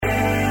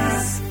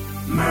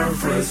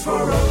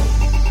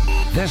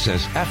This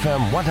is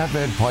FM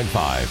 100.5,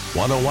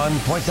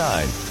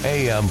 101.9,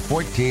 AM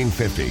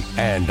 1450,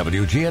 and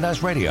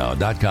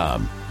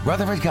WGNSradio.com.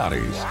 Rutherford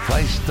County's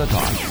place to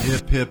talk.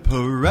 Hip, hip,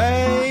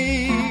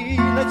 hooray,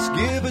 let's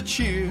give a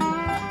cheer.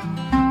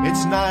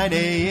 It's 9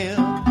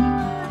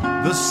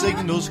 a.m., the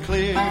signal's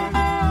clear.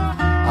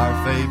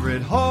 Our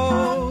favorite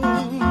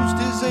host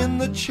is in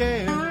the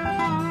chair.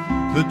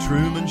 The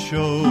Truman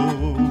Show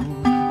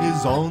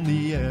is on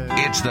the air.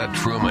 It's The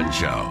Truman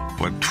Show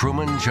with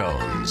Truman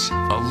Jones.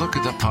 A look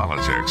at the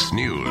politics,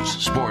 news,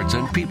 sports,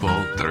 and people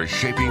that are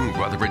shaping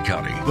Rutherford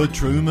County. The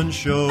Truman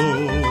Show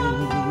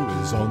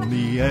is on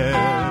the air.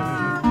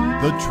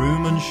 The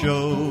Truman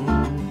Show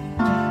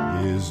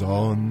is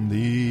on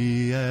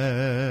the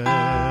air.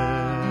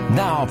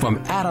 Now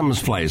from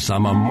Adams Place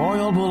on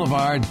Memorial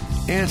Boulevard,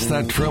 it's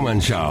The Truman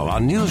Show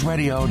on News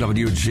Radio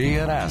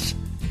WGNS.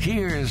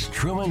 Here's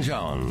Truman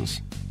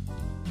Jones.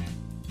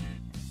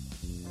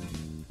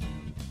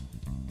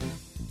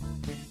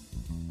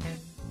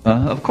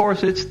 Of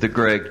course, it's the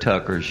Greg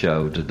Tucker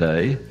Show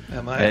today,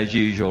 Am I? as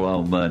usual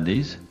on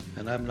Mondays.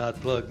 And I'm not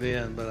plugged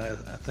in, but I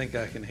think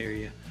I can hear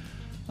you.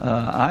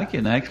 I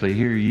can actually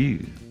hear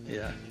you.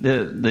 Yeah.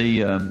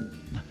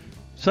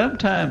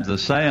 Sometimes the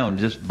sound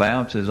just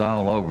bounces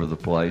all over the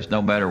place,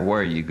 no matter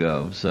where you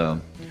go. So,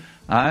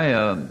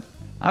 I've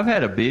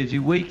had a busy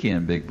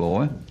weekend, big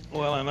boy.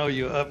 Well, I know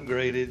you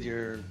upgraded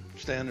your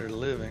standard of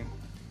living.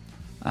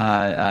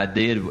 I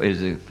did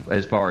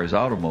as far as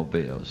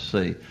automobiles.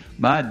 See,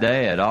 my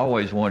dad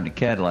always wanted a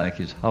Cadillac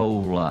his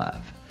whole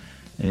life,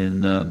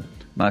 and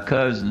my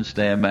cousin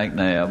Stan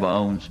McNabb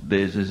owns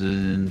businesses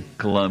in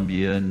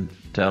Columbia and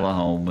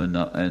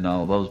Tullahoma and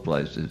all those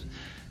places,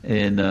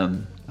 and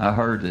I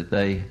heard that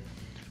they,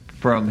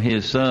 from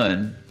his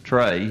son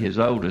Trey, his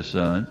oldest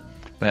son,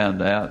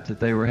 found out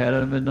that they were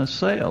having a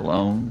sale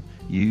on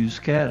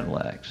used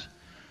Cadillacs.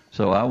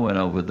 So I went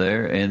over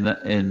there,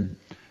 and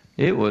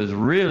it was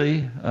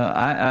really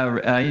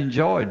I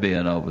enjoyed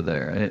being over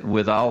there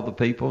with all the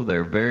people.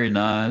 They're very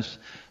nice.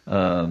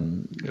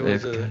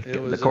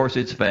 Of course,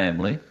 it's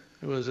family.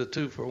 It was a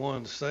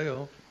 2-for-1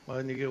 sale. Why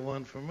didn't you get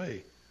one for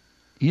me?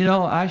 You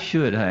know, I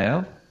should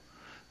have.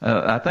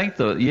 I think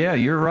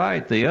you're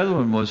right. The other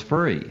one was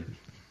free.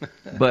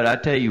 But I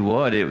tell you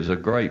what, it was a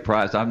great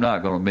price. I'm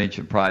not going to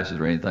mention prices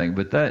or anything,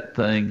 but that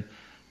thing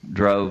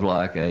drove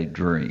like a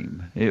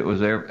dream. It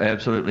was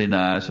absolutely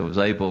nice. I was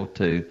able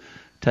to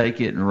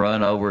take it and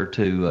run over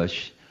to,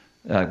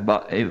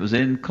 it was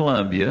in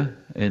Columbia,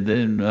 and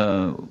then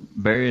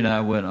Barry and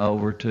I went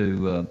over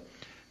to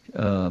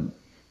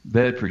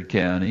Bedford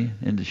County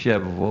into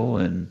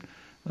Chevrolet,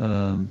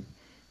 and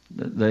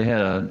they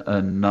had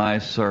a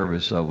nice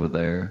service over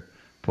there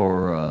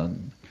for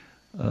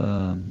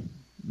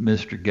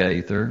Mr.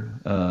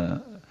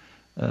 Gaither,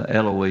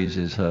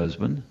 Eloise's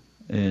husband,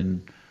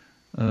 and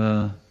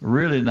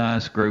really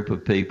nice group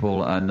of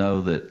people. I know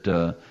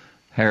that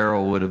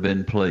Harold would have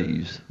been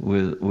pleased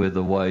with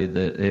the way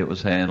that it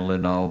was handled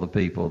and all the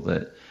people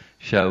that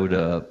showed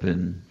up,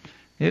 and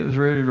it was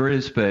really,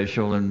 really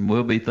special. And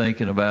we'll be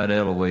thinking about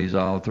Eloise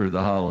all through the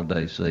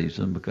holiday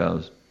season,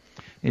 because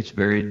it's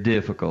very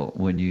difficult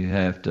when you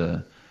have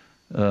to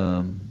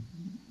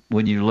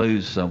when you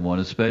lose someone,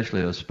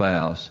 especially a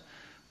spouse,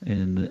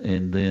 and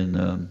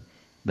then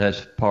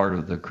that's part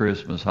of the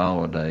Christmas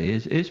holiday.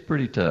 It's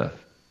pretty tough.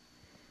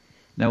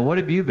 Now, what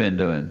have you been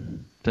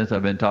doing since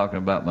I've been talking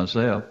about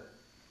myself?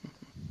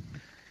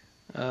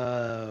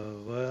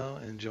 Well,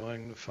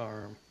 enjoying the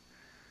farm.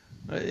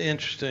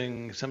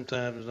 Interesting,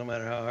 sometimes no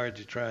matter how hard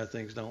you try,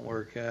 things don't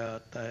work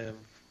out. I have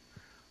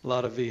a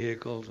lot of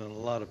vehicles and a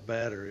lot of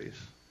batteries,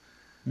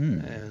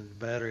 and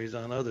batteries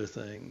on other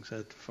things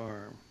at the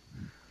farm.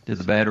 Did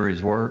the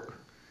batteries work?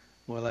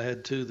 Well, I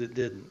had 2 that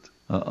didn't.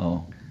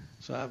 Uh-oh.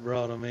 So I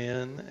brought them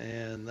in,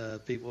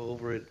 and people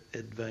over at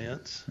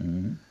Advance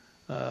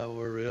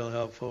were real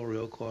helpful,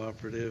 real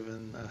cooperative,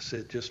 and I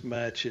said, just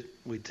match it.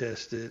 We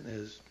tested it, and it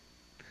was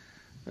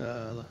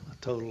a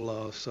total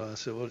loss. So I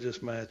said, well,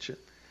 just match it.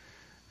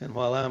 And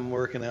while I'm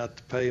working out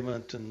the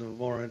payment and the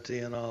warranty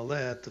and all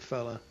that, the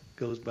fella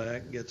goes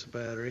back and gets a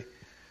battery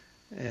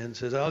and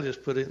says, I'll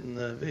just put it in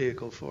the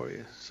vehicle for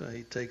you. So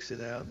he takes it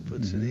out and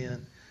puts it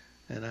in,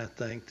 and I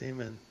thanked him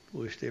and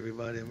wished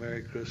everybody a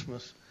Merry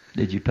Christmas.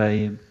 Did you pay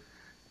him?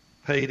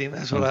 Paid him.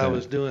 That's what I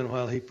was doing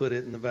while he put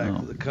it in the back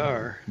of the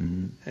car.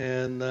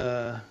 And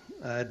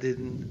I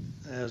didn't.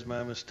 That was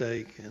my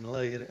mistake. And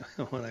later,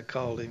 when I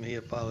called him, he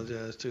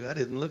apologized too. I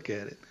didn't look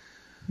at it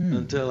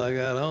until I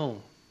got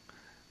home.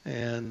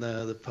 And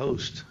the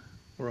posts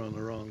were on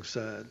the wrong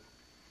side.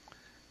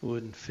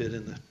 Wouldn't fit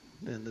in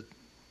the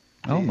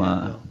Oh,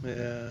 my.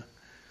 Yeah.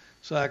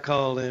 So I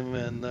called him,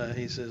 and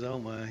he says, oh,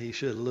 my, he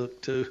should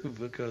look, too,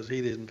 because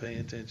he didn't pay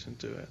attention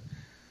to it.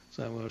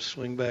 So I'm going to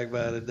swing back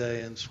by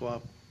today and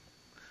swap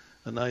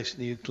a nice,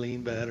 new,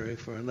 clean battery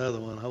for another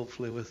one,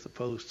 hopefully with the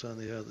posts on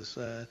the other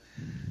side.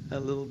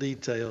 And little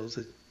details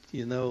that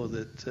you know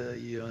that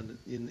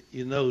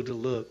you know to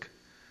look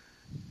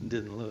and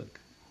didn't look.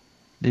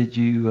 Did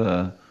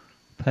you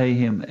pay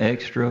him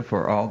extra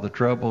for all the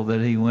trouble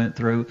that he went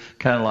through,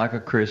 kind of like a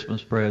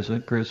Christmas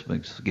present,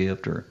 Christmas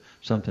gift, or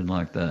something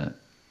like that?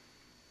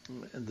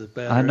 The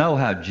battery, I know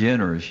how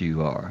generous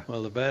you are.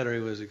 Well, the battery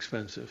was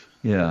expensive.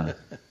 Yeah.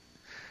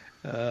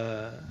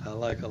 I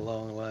like a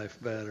long life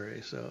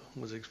battery, so it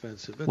was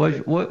expensive.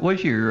 But What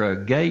was your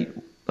gate?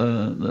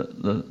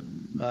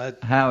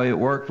 How it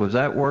worked? Was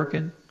that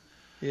working?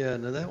 Yeah,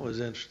 no, that was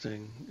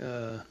interesting.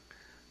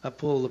 I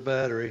pulled the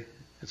battery.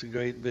 It's a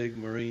great big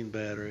marine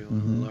battery, one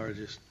of the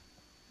largest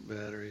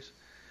batteries.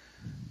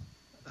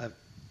 I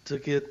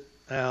took it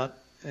out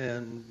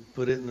and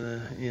put it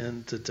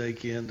in to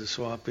take in to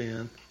swap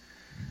in,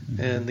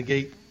 and the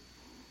gate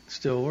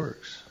still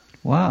works.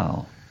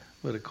 Wow.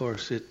 But of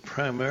course, it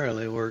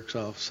primarily works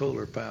off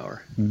solar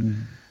power,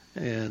 Mm-hmm.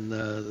 and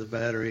the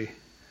battery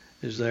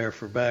is there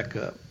for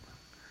backup.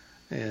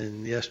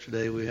 And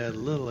yesterday we had a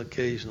little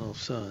occasional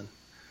sun,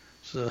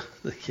 so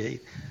the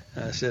gate,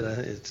 I said,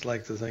 it's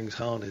like the thing's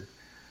haunted.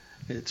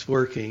 It's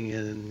working,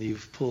 and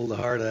you've pulled the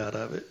heart out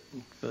of it,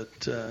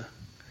 but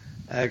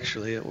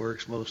actually it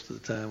works most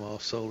of the time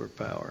off solar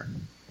power.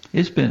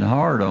 It's been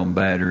hard on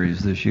batteries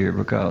this year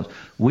because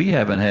we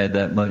haven't had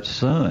that much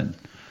sun.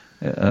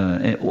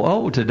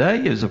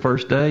 Today is the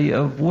first day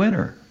of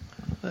winter.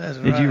 That's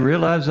Did right. you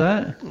realize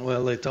that?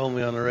 Well, they told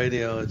me on the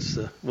radio it's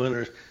the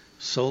winter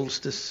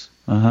solstice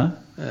Uh-huh.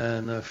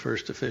 and the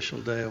first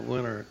official day of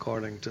winter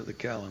according to the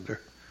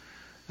calendar.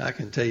 I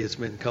can tell you it's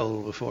been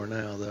cold before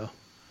now, though.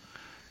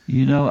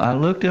 You know, I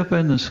looked up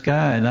in the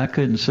sky and I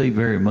couldn't see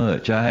very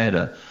much. I had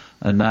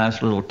a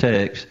nice little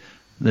text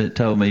that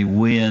told me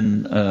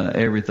when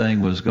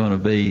everything was going to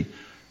be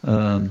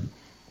in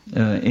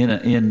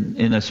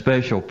a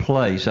special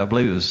place. I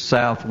believe it was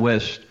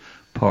southwest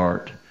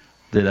part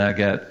that I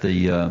got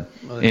the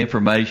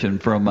information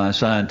from my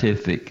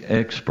scientific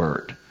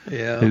expert,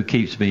 who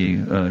keeps me,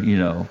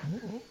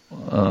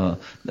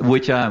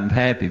 which I'm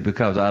happy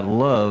because I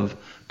love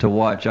to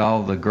watch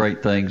all the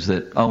great things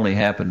that only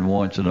happen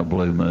once in a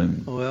blue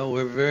moon. Well,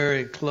 we're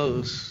very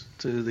close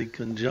to the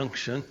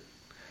conjunction,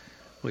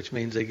 which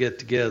means they get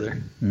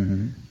together,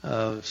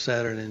 of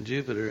Saturn and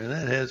Jupiter. And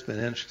that has been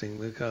interesting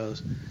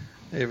because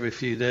every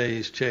few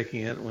days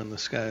checking it when the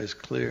sky is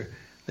clear,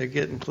 they're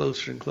getting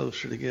closer and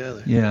closer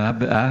together. Yeah,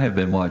 I have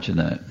been watching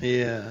that.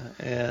 Yeah,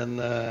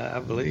 and I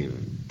believe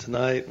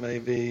tonight may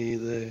be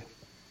the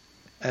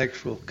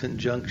actual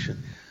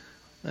conjunction.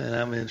 And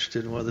I'm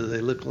interested in whether they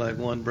look like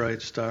one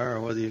bright star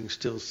or whether you can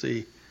still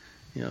see,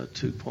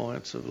 2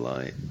 points of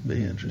light.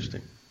 Be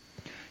interesting.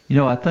 You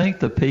know, I think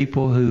the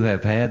people who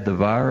have had the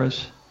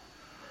virus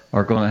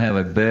are going to have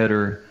a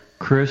better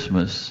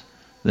Christmas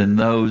than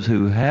those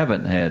who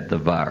haven't had the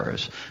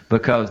virus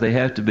because they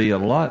have to be a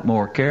lot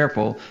more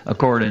careful,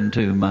 according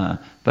to my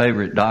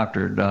favorite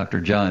doctor, Dr.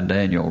 John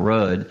Daniel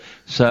Rudd.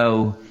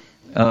 So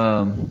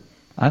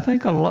I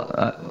think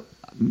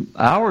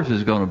ours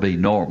is going to be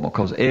normal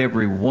because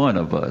every one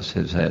of us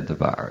has had the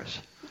virus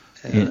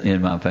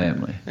in my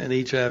family. And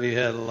each of you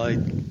had a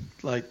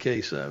light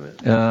case of it.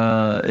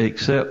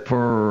 Except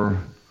for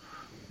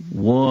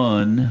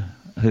one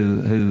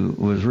who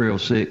was real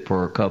sick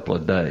for a couple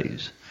of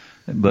days.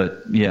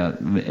 But, yeah,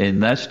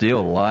 and that's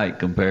still light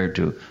compared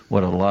to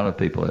what a lot of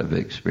people have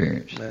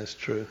experienced. That's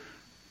true.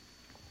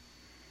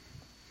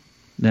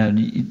 Now,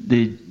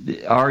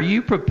 are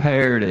you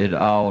prepared at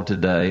all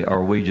today, or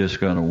are we just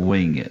going to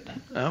wing it?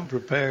 I'm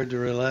prepared to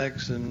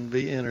relax and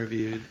be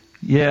interviewed.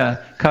 Yeah,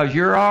 because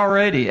you're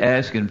already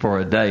asking for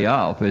a day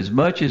off. As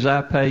much as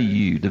I pay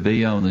you to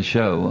be on the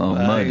show on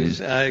Mondays,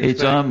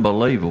 it's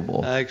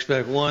unbelievable. I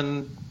expect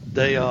one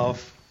day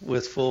off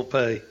with full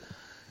pay,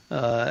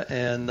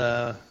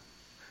 and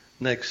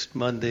next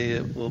Monday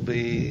it will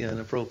be an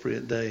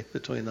appropriate day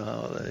between the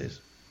holidays.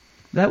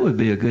 That would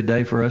be a good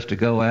day for us to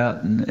go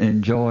out and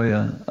enjoy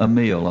a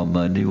meal on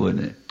Monday,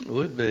 wouldn't it? It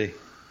would be.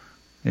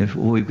 If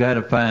we've got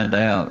to find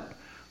out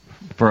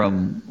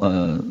from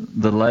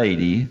the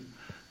lady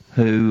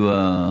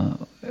who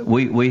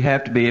we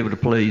have to be able to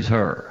please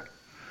her,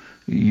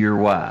 your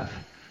wife.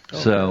 Oh.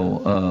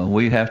 So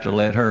we have to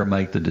let her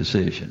make the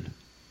decision.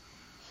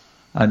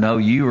 I know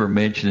you were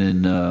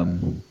mentioning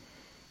down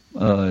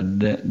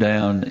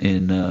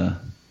in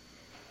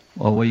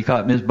what do you call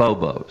it, Miss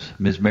Bobo's,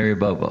 Miss Mary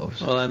Bobo's.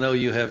 Well, I know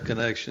you have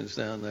connections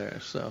down there,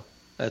 so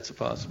that's a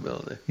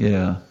possibility.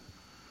 Yeah.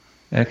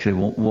 Actually,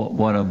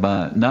 one of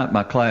not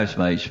my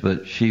classmates,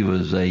 but she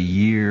was a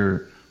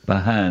year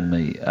behind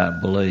me, I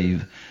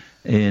believe.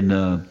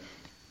 And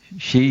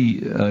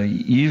she,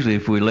 usually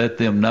if we let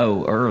them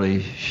know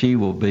early, she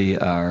will be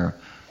our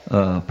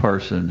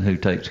person who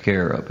takes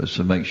care of us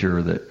to make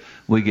sure that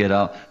we get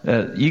all.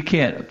 You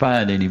can't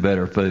find any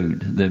better food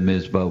than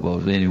Ms.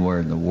 Bobo's anywhere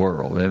in the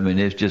world. I mean,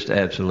 it's just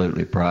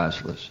absolutely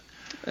priceless.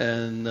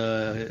 And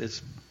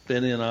it's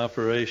been in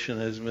operation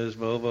as Ms.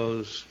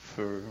 Bobo's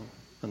for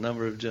a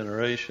number of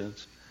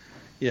generations.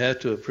 You have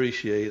to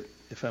appreciate,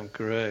 if I'm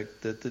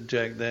correct, that the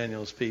Jack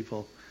Daniels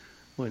people,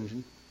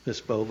 when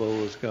Miss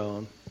Bobo was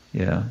gone,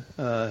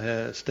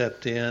 have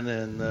stepped in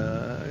and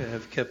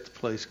have kept the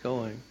place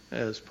going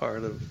as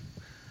part of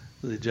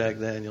the Jack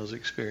Daniels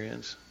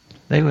experience.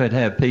 They would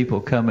have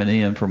people coming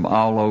in from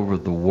all over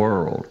the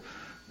world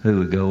who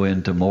would go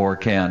into Moore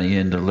County,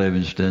 into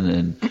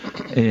Livingston,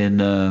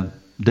 and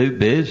do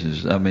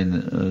business. I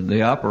mean,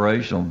 the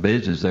operational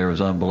business there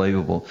was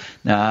unbelievable.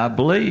 Now, I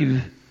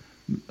believe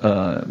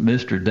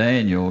Mr.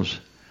 Daniels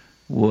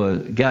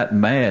got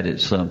mad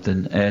at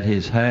something at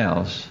his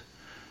house,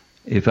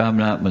 if I'm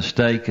not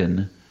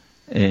mistaken,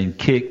 and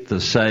kicked the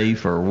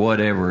safe or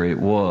whatever it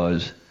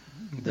was,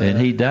 and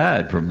he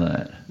died from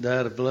that.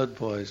 Died of blood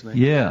poisoning.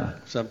 Yeah.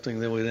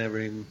 Something that we never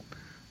even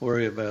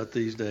worry about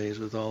these days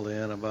with all the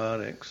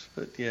antibiotics.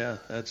 But yeah,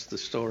 that's the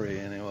story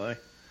anyway.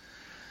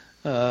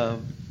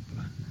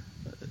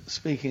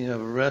 Speaking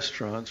of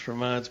restaurants,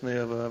 reminds me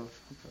of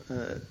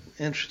an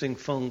interesting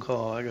phone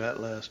call I got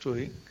last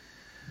week.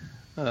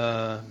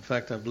 In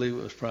fact, I believe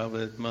it was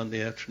probably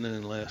Monday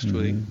afternoon last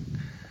week,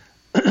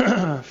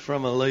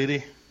 from a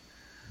lady,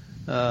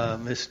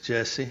 Miss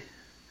Jessie,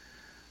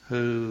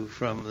 who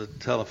from the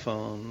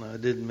telephone, I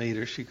didn't meet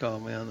her. She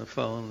called me on the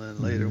phone, and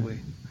later we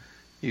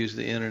used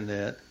the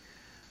internet.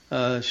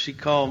 She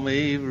called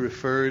me,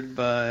 referred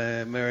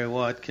by Mary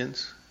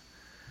Watkins.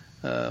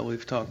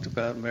 We've talked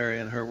about Mary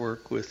and her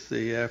work with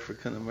the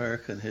African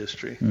American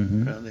history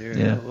around the area.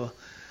 Yeah. Well,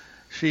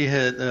 she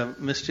had,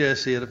 Miss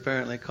Jessie had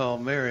apparently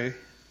called Mary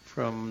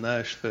from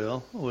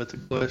Nashville with a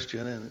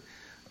question, and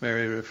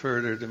Mary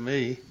referred her to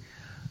me.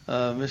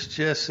 Miss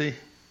Jessie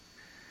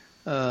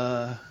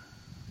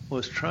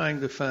was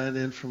trying to find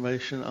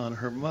information on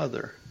her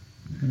mother.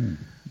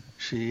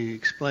 She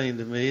explained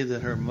to me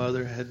that her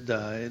mother had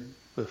died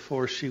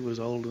before she was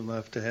old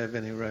enough to have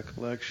any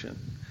recollection.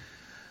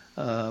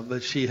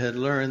 But she had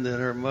learned that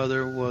her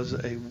mother was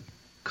a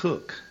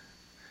cook,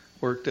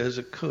 worked as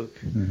a cook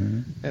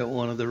at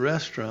one of the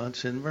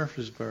restaurants in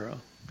Murfreesboro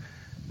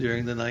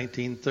during the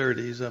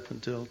 1930s up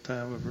until the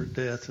time of her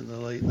death in the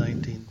late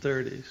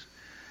 1930s,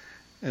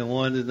 and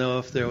wanted to know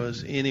if there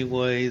was any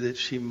way that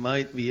she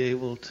might be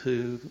able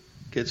to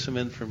get some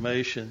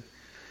information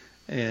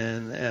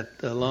and at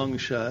a long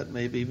shot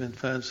maybe even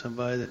find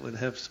somebody that would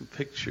have some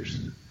pictures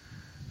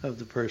of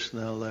the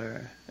personnel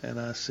there. And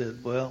I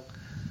said, well,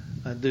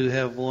 I do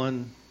have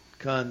one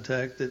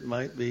contact that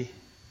might be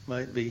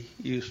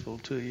useful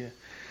to you.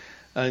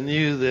 I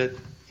knew that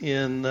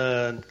in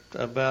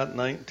about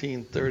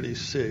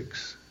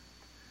 1936,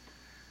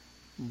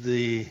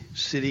 the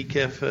City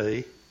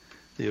Cafe,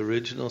 the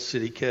original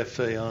City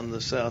Cafe on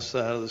the south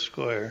side of the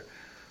square,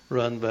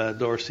 run by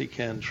Dorsey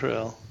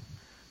Cantrell,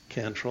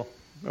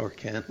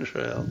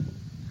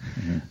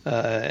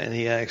 and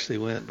he actually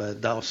went by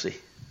Dawsey.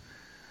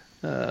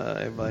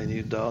 Everybody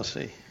knew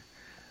Dawsey.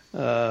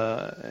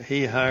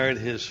 He hired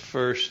his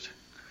first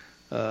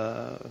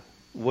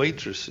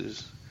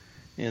waitresses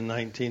in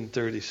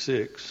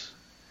 1936,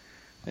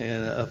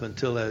 and up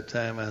until that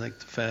time, I think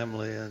the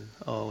family and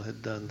all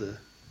had done the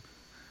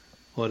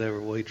whatever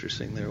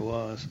waitressing there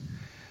was.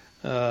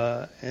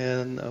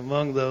 And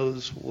among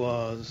those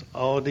was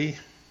Audie,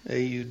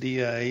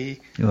 Audie.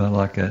 Oh, I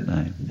like that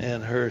name.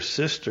 And her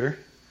sister,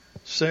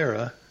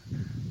 Sarah,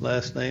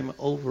 last name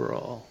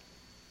Overall.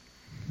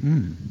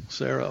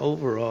 Sarah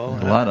Overall.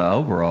 A lot of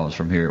overalls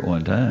from here at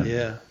one time.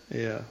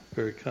 Yeah,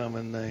 very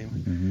common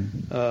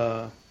name.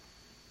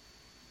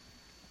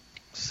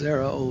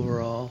 Sarah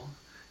Overall,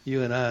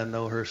 you and I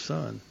know her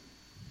son,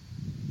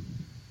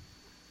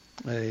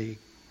 a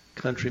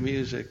country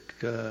music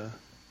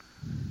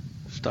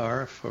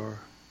star for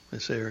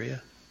this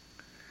area.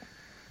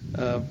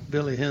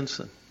 Billy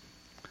Henson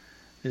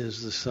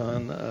is the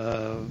son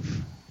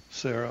of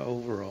Sarah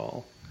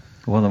Overall.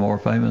 One of the more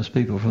famous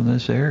people from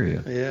this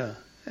area. Yeah,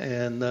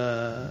 and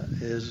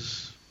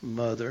his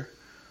mother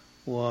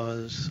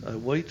was a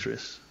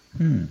waitress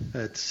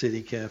at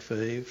City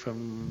Cafe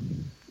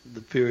from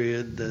the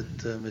period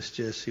that Miss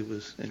Jessie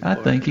was I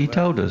inquiring think he about.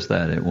 told us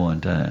that at one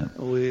time.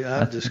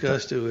 I've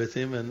discussed it with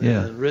him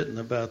and written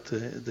about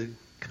the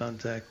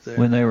contact there.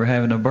 When they were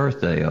having a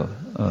birthday,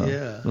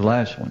 the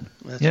last one.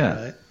 That's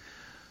right.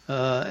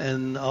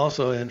 And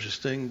also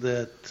interesting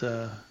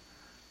that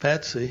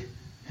Patsy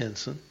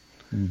Henson,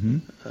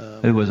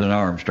 who was an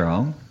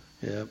Armstrong.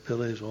 Yeah,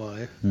 Billy's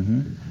wife,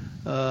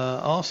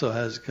 also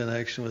has a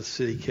connection with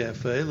City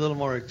Cafe, a little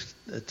more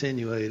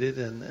attenuated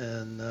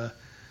and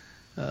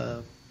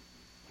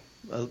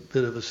a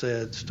bit of a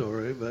sad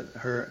story, but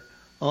her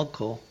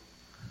uncle,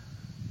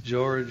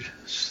 George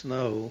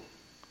Snow,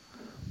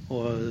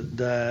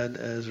 died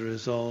as a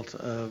result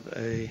of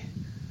a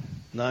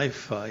knife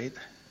fight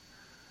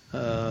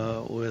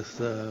with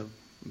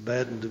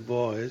Baden Du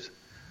Bois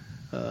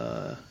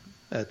at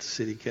the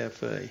City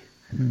Cafe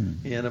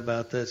in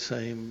about that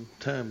same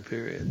time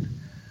period.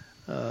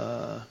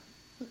 The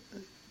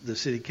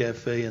City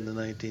Cafe in the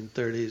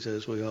 1930s,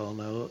 as we all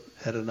know,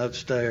 had an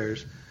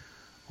upstairs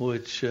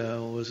which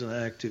was an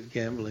active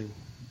gambling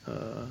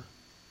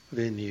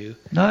venue.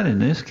 Not in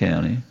this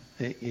county.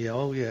 It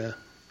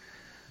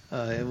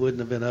wouldn't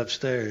have been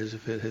upstairs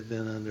if it had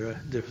been under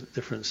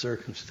different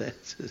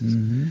circumstances.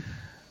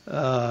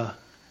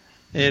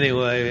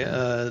 Anyway,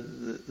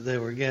 they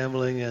were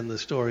gambling, and the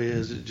story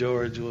is that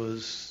George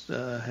was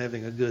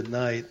having a good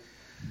night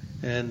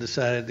and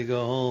decided to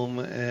go home,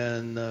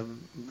 and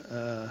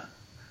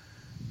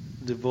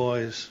Du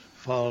Bois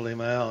followed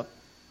him out,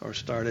 or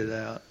started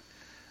out,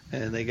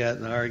 and they got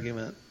in an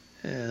argument,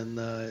 and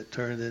it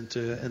turned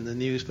into, and the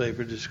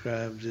newspaper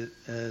described it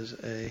as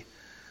a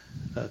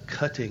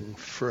cutting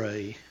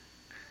fray,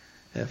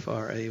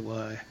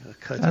 F-R-A-Y, a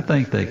cutting I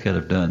think fray. they could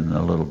have done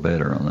a little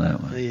better on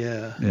that one.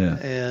 Yeah. Yeah.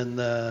 And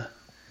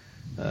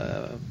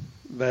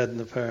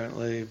Baden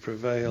apparently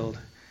prevailed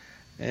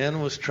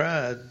and was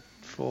tried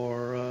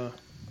for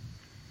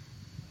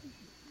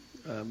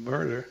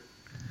murder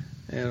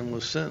and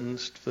was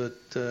sentenced, but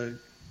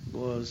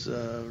was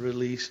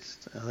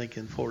released, I think,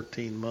 in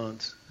 14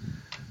 months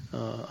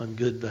on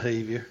good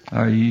behavior.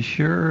 Are you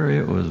sure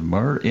it was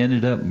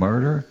ended up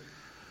murder?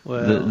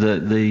 Well,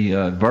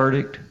 The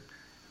verdict?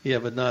 yeah,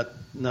 but not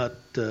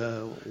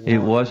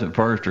It wasn't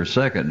first or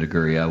second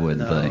degree, I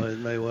wouldn't no, think. it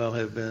may well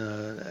have been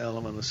an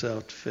element of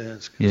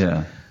self-defense.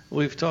 Yeah.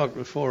 We've talked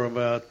before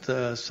about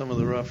some of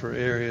the rougher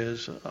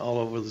areas all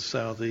over the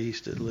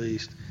southeast, at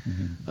least.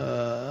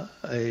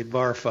 A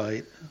bar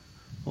fight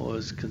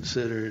was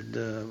considered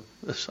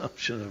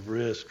assumption of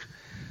risk,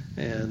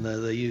 and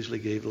they usually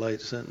gave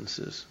light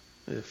sentences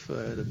if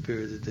it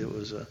appeared that there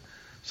was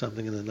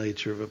something in the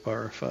nature of a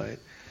bar fight.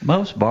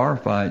 Most bar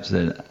fights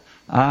that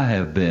I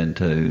have been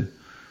to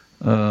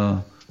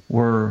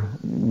were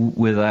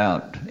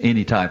without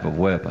any type of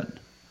weapon.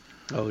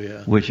 Oh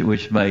yeah.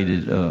 Which made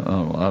it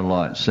a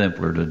lot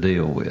simpler to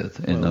deal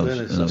with in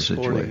those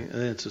situations.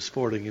 Then it's a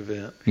sporting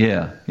event.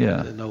 Yeah. There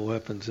are no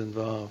weapons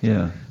involved.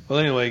 Yeah. Well,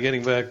 anyway,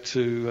 getting back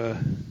to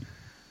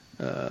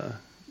the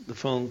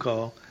phone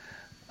call,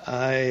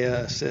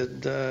 I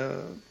said,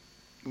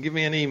 give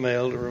me an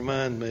email to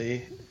remind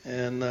me,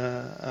 and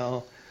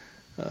I'll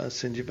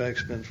send you back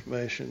some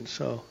information.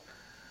 So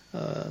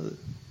a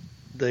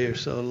day or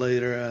so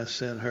later, I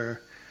sent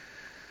her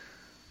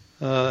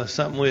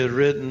something we had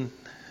written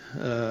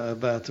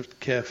about the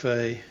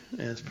cafe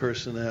and its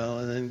personnel,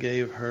 and then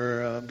gave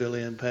her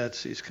Billy and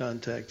Patsy's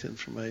contact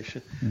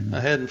information. Mm-hmm.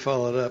 I hadn't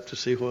followed up to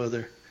see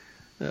whether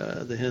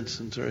the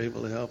Hensons are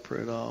able to help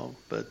her at all,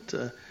 but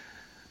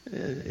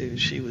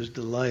she was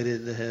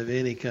delighted to have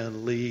any kind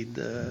of lead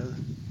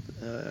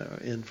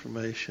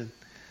information,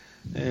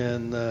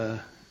 and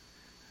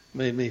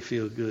made me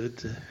feel good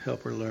to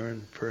help her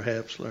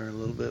perhaps learn a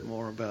little bit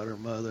more about her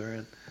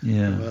mother and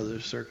her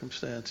mother's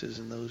circumstances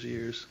in those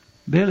years.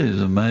 Billy's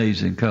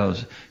amazing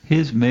because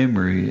his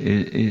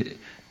memory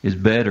is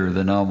better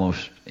than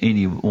almost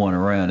anyone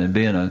around. And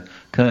being a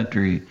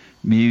country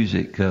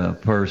music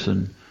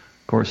person,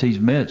 of course, he's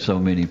met so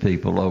many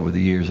people over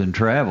the years and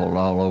traveled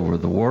all over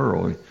the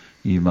world,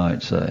 you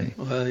might say.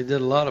 Well, he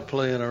did a lot of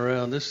playing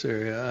around this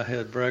area. I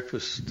had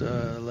breakfast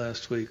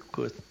last week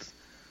with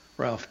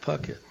Ralph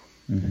Puckett,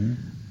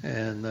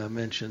 and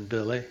mentioned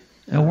Billy.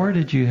 Now, where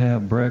did you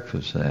have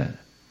breakfast at?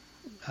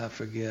 I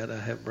forget. I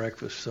have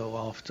breakfast so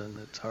often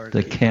it's hard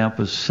The to keep.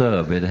 Campus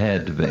Sub, it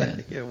had to be.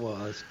 It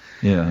was.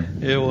 Yeah.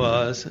 It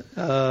was.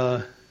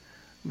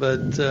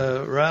 But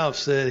Ralph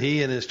said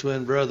he and his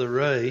twin brother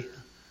Ray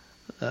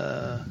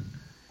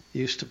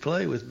used to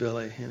play with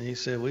Billy. And he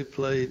said we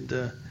played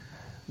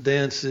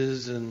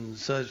dances and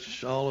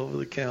such all over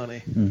the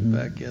county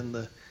back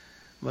in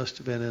must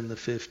have been in the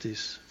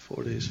 40s,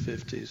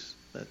 50s,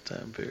 that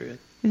time period.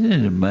 Isn't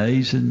it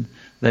amazing?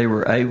 They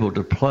were able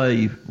to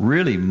play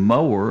really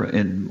more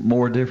in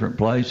more different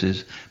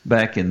places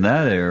back in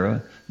that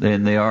era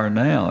than they are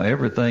now.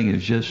 Everything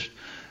is just,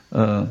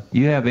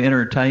 you have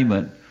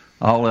entertainment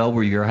all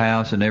over your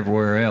house and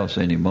everywhere else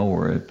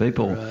anymore.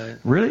 People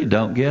really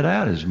don't get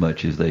out as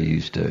much as they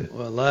used to.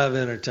 Well, live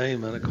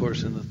entertainment, of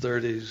course, in the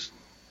 30s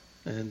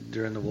and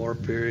during the war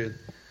period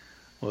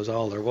was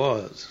all there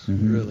was,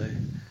 really.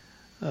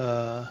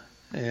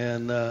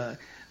 And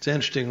it's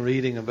interesting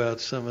reading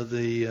about some of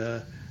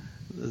the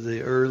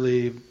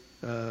early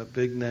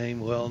big-name,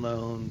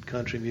 well-known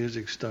country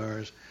music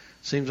stars.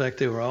 Seems like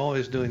they were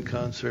always doing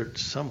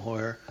concerts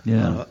somewhere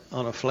on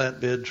a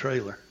flatbed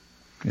trailer.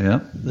 Yeah.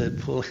 They'd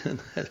pull in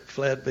that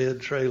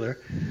flatbed trailer,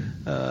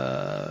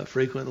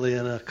 frequently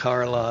in a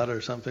car lot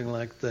or something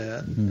like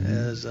that,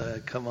 as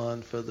come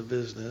on for the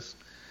business,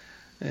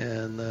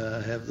 and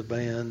have the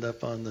band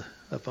up on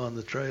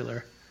the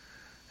trailer,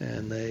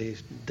 and they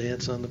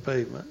dance on the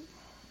pavement.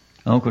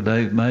 Uncle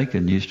Dave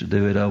Macon used to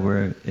do it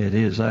over at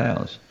his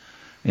house.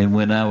 And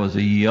when I was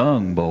a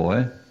young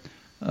boy,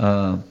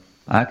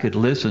 I could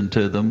listen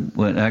to them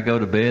when I go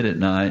to bed at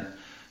night,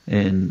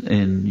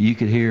 and you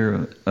could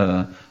hear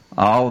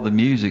all the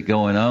music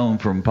going on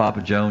from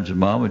Papa Jones and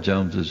Mama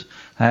Jones's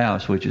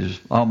house, which is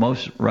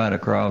almost right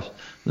across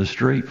the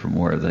street from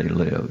where they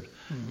lived.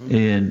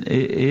 And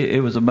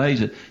it was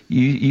amazing.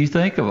 You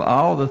think of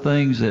all the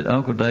things that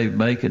Uncle Dave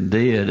Macon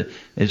did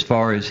as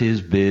far as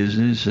his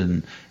business,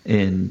 and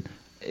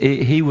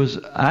he was,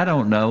 I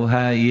don't know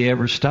how he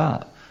ever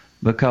stopped,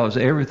 because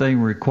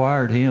everything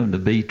required him to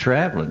be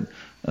traveling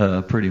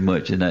pretty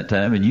much in that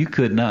time, and you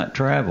could not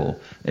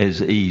travel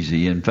as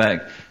easy. In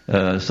fact,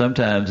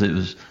 sometimes it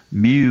was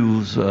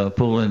mules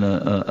pulling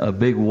a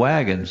big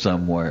wagon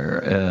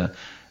somewhere.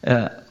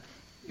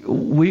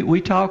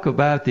 We talk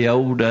about the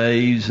old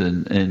days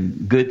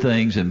and good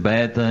things and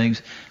bad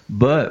things,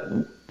 but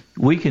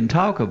we can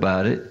talk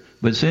about it,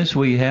 but since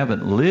we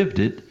haven't lived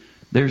it,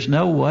 there's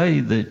no way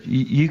that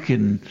you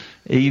can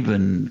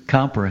even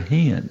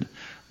comprehend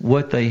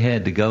what they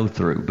had to go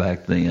through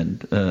back then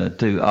to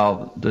do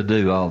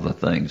all the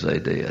things they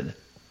did.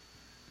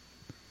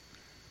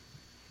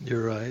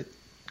 You're right.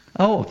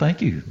 Oh,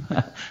 thank you.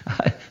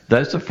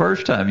 That's the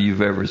first time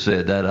you've ever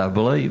said that, I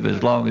believe,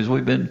 as long as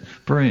we've been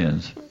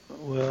friends.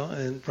 Well,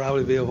 and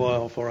probably be a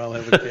while before I'll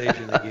have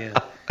occasion again.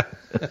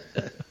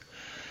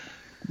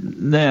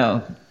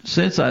 Now,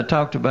 since I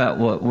talked about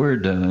what we're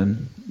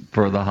doing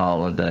for the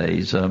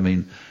holidays, I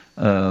mean,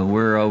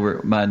 we're over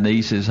at my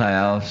niece's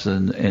house,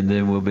 and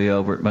then we'll be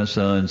over at my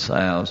son's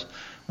house,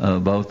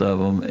 both of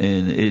them,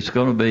 and it's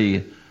going to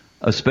be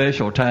a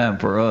special time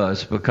for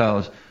us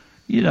because,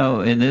 you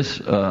know, in this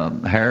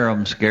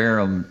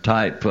harem-scarum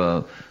type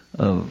of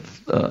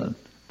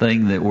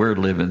thing that we're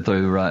living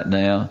through right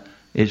now,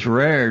 it's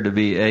rare to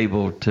be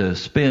able to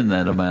spend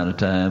that amount of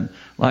time.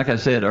 Like I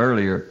said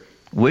earlier,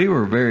 we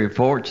were very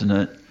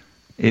fortunate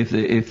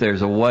if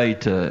there's a way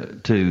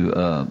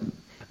to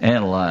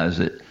analyze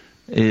it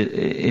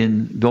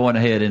in going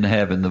ahead and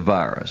having the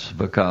virus,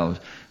 because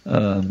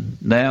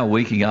now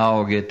we can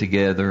all get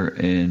together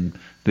and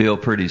feel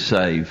pretty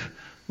safe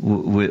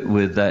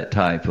with that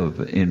type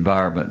of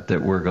environment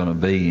that we're going to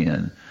be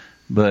in.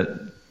 But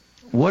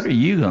what are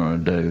you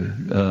going to do?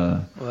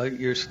 Well,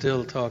 you're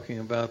still talking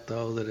about,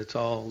 though, that it's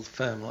all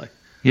family.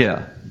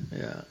 Yeah.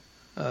 Yeah.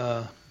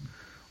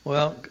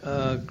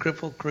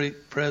 Cripple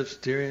Creek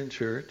Presbyterian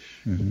Church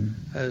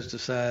has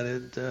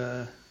decided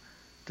to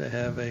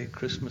have a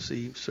Christmas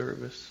Eve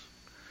service.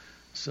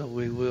 So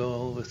we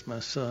will, with my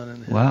son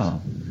and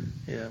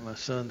his, my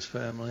son's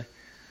family,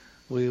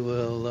 we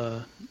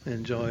will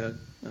enjoy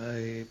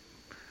a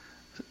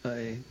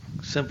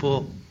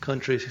simple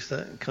country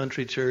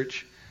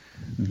church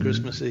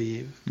Christmas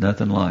Eve.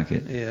 Nothing like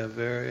it. Yeah,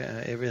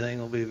 everything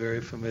will be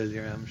very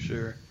familiar, I'm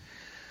sure.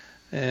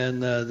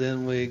 And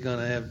then we're going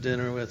to have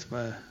dinner with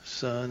my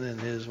son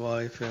and his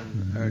wife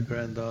and our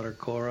granddaughter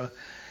Cora.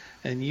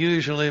 And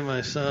usually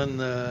my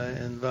son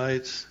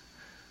invites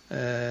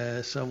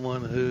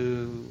someone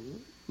who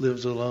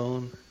lives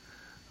alone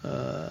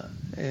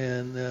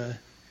and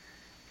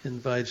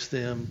invites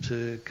them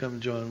to come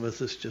join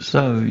with us.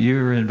 So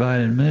you're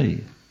inviting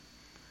me?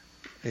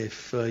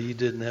 If you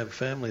didn't have a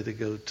family to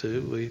go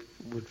to, we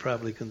would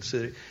probably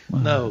consider.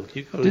 Well, no,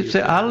 you go to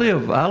your I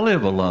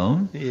live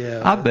alone.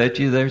 Yeah. I bet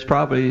you there's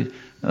probably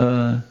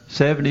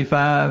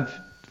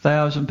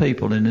 75,000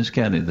 people in this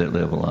county that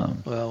live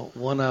alone. Well,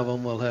 one of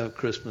them will have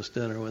Christmas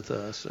dinner with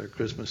us, or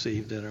Christmas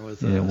Eve dinner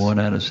with us. Yeah, 1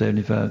 out of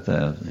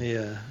 75,000.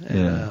 Yeah,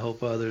 and I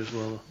hope others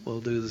will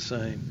do the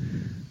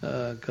same,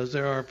 because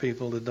there are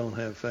people that don't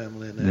have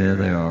family in that area.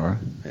 They are.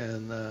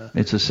 And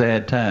it's a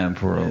sad time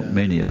for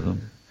many of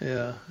them.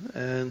 Yeah,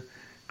 and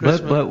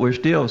Christmas, but we're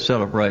still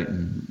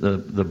celebrating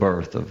the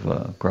birth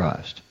of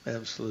Christ.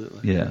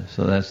 Absolutely. Yeah,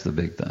 so that's the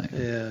big thing.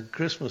 Yeah,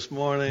 Christmas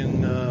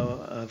morning,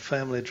 a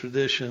family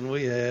tradition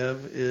we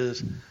have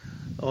is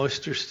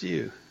oyster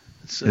stew.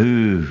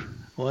 Ooh.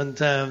 One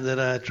time that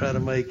I try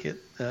to make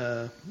it,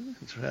 try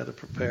to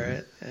prepare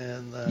it,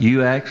 and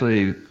you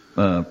actually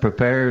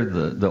prepare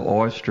the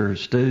oyster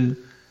stew.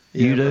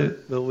 Yeah, you do,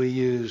 but we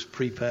use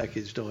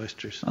prepackaged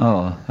oysters.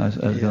 Oh, I was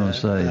going to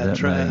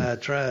say I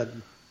tried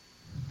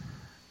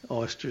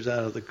oysters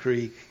out of the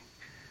creek.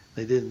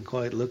 They didn't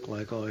quite look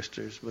like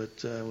oysters,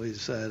 but we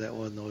decided that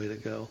wasn't the way to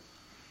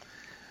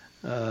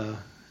go.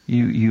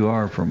 You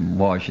are from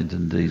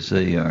Washington,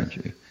 D.C., aren't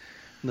you?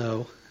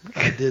 No,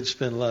 I did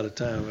spend a lot of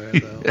time there,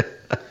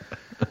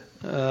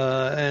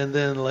 though. And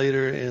then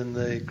later in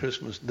the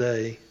Christmas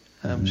day,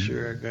 I'm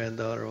sure our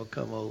granddaughter will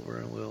come over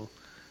and we'll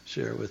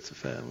share with the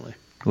family.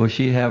 Will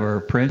she have her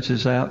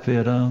princess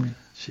outfit on?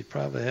 She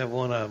probably have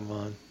one of them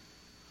on.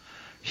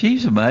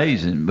 She's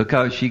amazing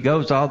because she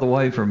goes all the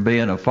way from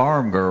being a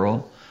farm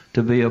girl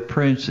to be a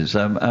princess.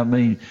 I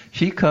mean,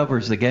 she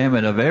covers the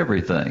gamut of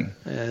everything.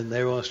 And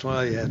every once in a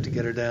while you have to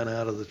get her down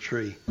out of the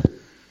tree.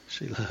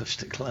 She loves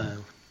to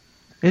climb.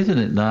 Isn't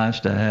it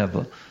nice to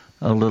have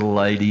a little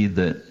lady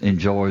that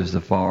enjoys the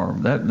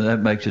farm?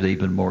 That makes it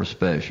even more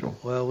special.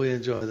 Well, we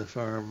enjoy the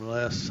farm.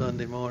 Last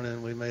Sunday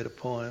morning we made a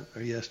point,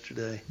 or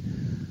yesterday,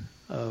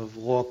 of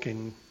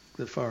walking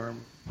the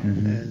farm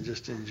and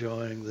just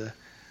enjoying the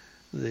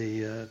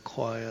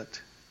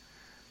quiet.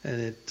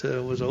 And it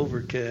was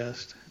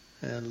overcast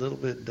and a little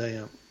bit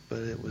damp, but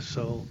it was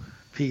so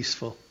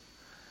peaceful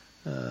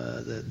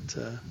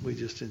that we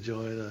just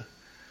enjoyed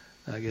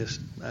I guess,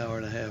 hour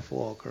and a half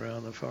walk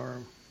around the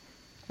farm.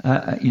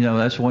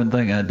 That's one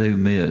thing I do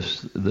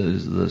miss,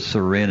 the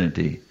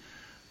serenity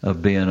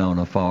of being on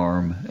a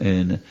farm.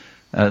 And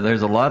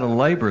there's a lot of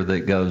labor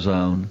that goes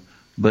on,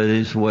 but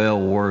it's well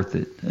worth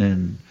it.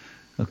 And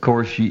of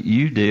course,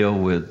 you deal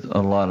with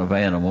a lot of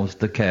animals,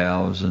 the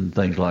cows and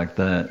things like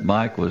that.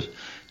 Mike was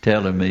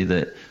telling me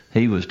that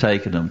he was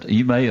taking them.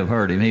 You may have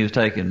heard him. He was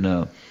taking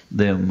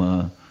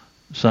them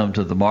some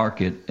to the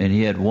market, and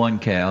he had one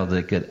cow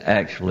that could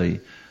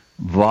actually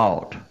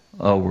vault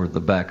over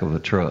the back of a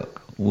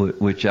truck,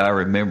 which I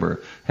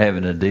remember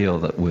having to deal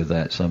with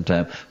that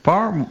sometime.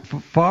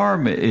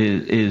 Farm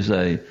is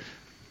a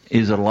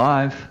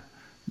life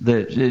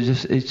that is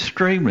just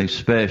extremely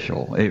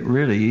special. It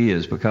really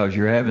is, because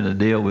you're having to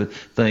deal with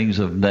things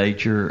of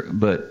nature,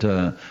 but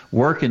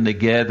working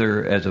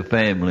together as a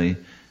family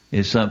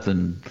is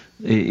something.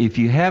 If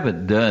you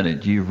haven't done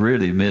it, you've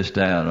really missed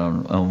out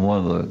on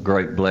one of the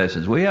great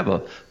blessings. We have a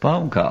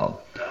phone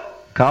call.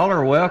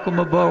 Caller, welcome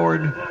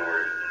aboard.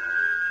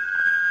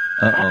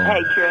 Uh-oh.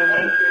 Hey,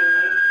 Truman.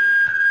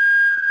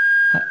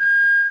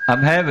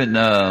 I'm having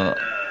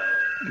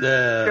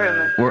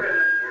Truman.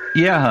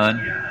 Yeah,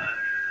 hon.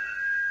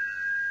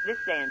 This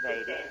is Dan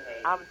Beatty.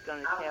 I was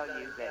going to tell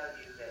you that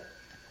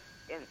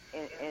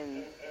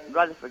in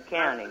Rutherford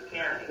County,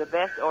 the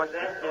best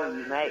oyster stew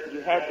you make,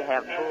 you had to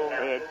have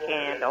bullhead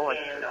canned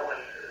oysters.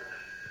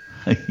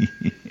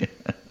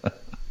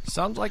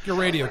 Sounds like your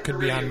radio could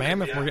be on,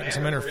 ma'am. If we're getting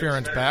some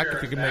interference back,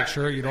 if you could make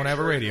sure you don't have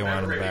a radio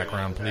on in the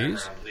background,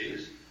 please.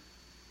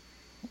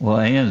 Well,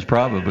 Ann's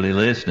probably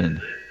listening.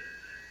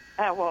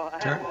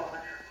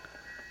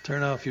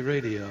 Turn off your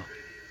radio.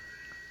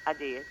 I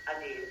did.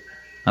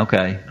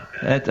 Okay,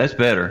 that's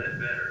better.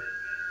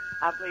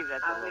 I believe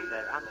that's a little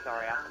better. I'm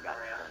sorry, I forgot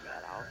to turn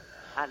that off.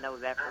 I know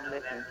that from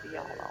listening to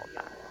y'all all the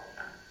time.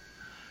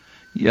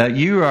 Yeah,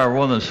 you are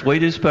one of the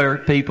sweetest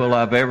people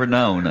I've ever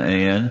known,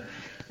 Ann.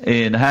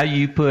 And how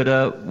you put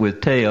up with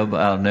Teb,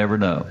 I'll never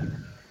know.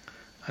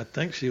 I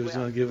think she was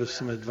going to give us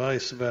some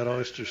advice about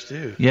oyster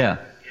stew. Yeah.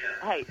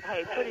 Hey,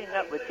 putting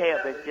up with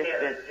Teb has just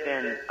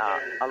been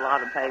a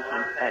lot of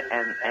patience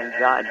and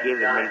God giving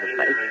me the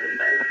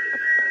patience.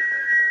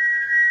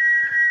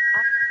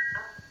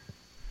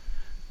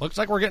 Looks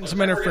like we're getting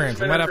some interference.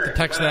 We might have to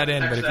text that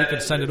in, but if you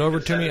could send it over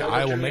to me,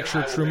 I will make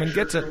sure Truman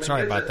gets it.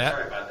 Sorry about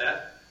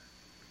that.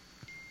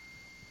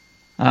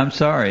 I'm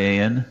sorry,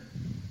 Ann.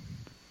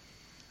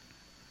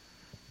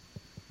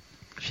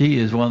 She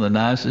is one of the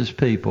nicest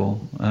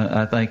people.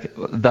 I think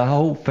the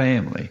whole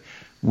family.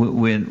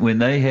 When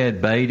they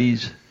had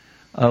Beatty's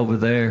over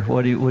there,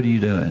 what are you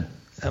doing?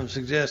 I'm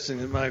suggesting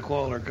that Mike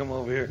Waller come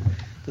over here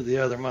to the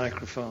other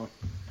microphone.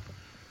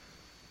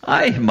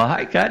 Hey,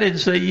 Mike, I didn't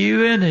see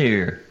you in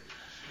here.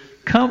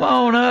 Come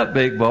on up,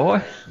 big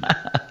boy.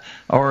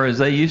 Or as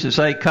they used to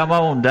say, come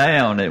on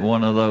down at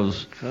one of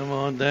those. Come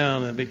on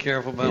down and be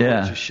careful about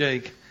what you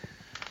shake.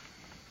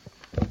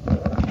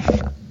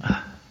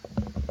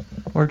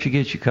 Where'd you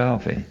get your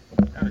coffee?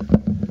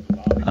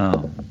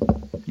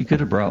 You could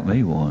have brought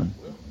me one.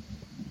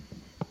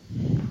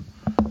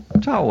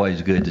 It's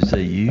always good to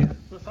see you.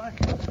 Well, thank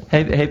you.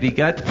 Have you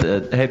got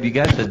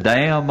the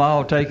dam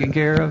all taken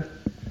care of?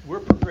 We're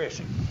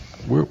progressing.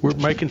 We're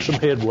making some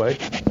headway.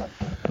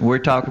 We're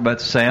talking about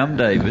the Sam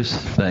Davis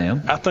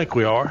Dam. I think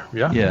we are.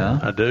 Yeah.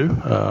 I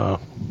do.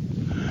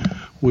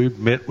 We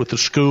met with the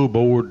school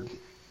board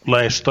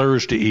last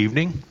Thursday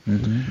evening,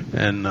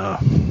 and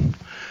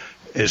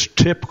as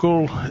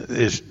typical,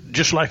 is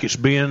just like it's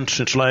been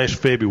since last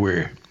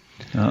February.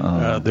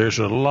 There's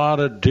a lot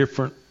of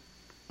different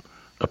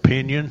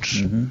opinions,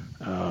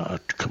 a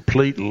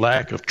complete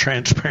lack of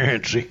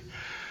transparency,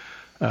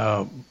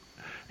 and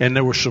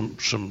there was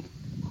some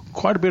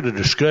quite a bit of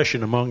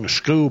discussion among the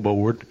school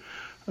board.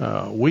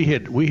 We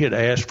had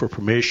asked for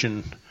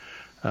permission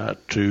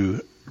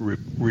to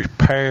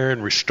repair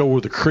and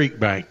restore the creek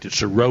bank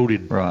that's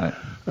eroded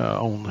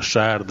on the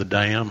side of the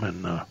dam,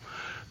 and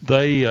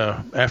they,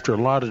 after a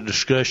lot of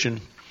discussion,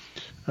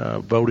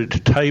 voted to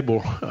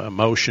table a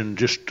motion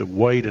just to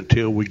wait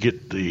until we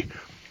get the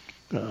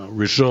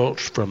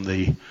results from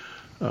the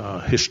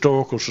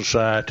Historical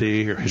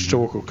Society or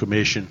Historical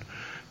Commission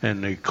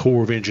and the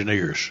Corps of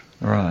Engineers,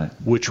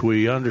 which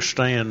we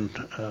understand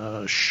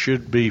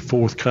should be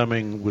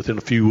forthcoming within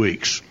a few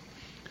weeks.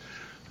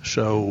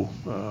 So,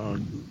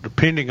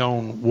 depending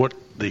on what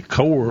the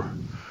Corps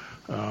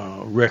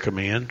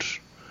recommends,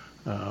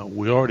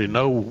 we already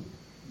know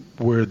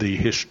where the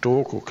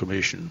Historical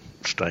Commission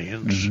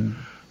stands.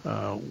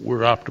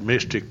 We're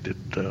optimistic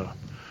that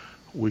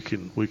we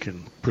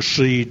can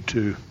proceed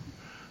to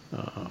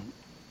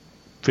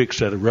fix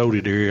that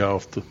eroded area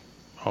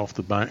off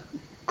the bank.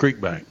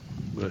 Creek bank.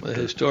 But, the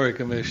Historic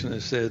Commission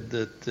has said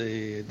that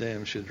the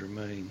dam should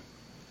remain.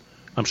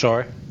 I'm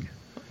sorry?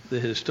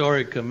 The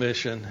Historic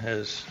Commission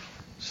has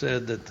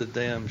said that the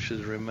dam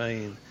should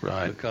remain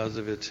because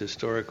of its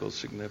historical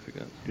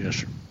significance. Yes,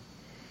 sir.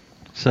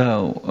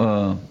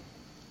 So,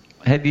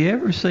 have you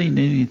ever seen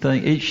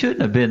anything? It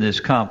shouldn't have been this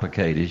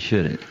complicated,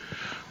 should it?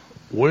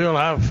 Well,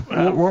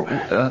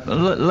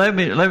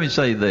 let me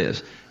say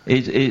this.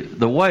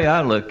 The way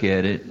I look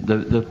at it,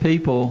 the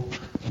people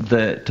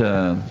that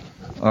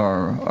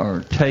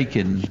are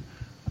taking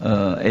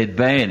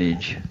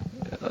advantage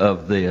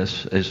of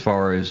this as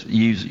far as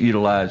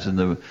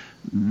utilizing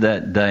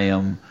that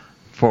dam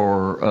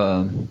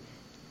for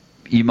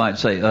you might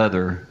say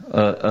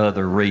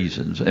other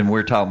reasons, and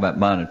we're talking about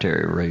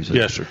monetary reasons.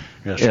 Yes, sir.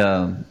 Yes,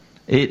 sir.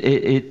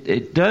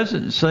 It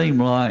doesn't seem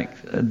like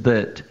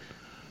that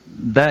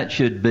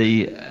should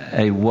be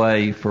a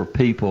way for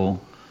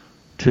people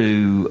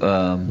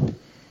to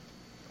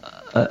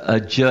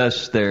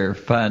adjust their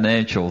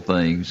financial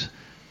things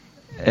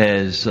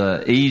as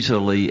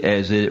easily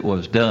as it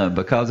was done,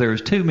 because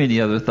there's too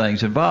many other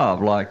things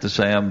involved, like the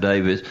Sam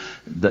Davis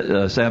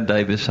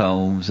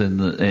homes and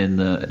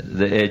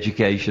the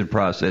education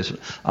process,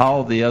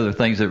 all the other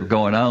things that were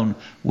going on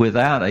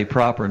without a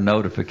proper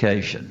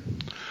notification.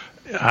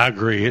 I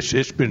agree.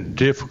 It's been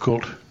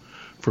difficult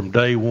from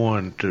day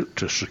one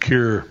to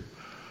secure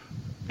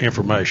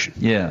information.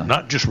 Yeah.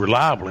 Not just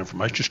reliable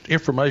information, just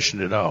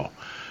information at all.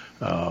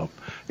 And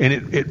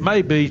it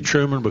may be,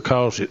 Truman,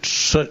 because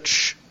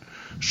it's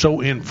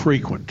so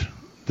infrequent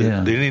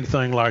that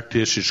anything like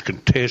this is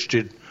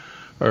contested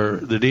or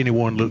that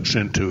anyone looks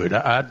into it.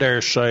 I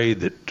dare say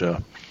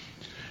that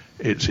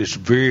it's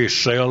very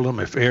seldom,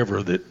 if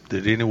ever, that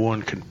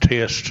anyone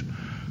contests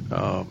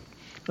a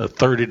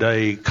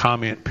 30-day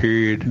comment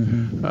period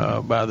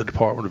by the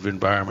Department of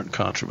Environment and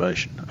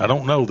Conservation. I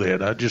don't know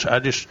that.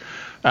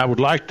 I would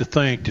like to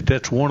think that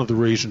that's one of the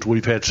reasons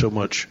we've had so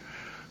much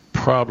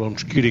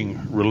problems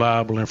getting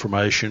reliable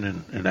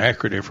information and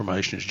accurate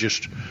information. Is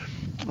just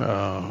they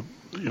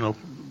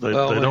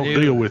don't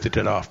deal with it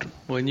that often.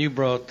 When you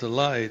brought to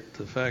light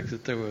the fact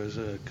that there was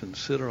a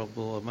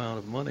considerable amount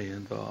of money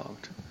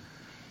involved,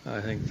 I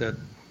think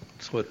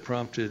that's what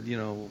prompted,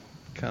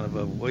 kind of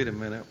a wait a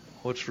minute,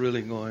 what's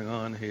really going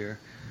on here,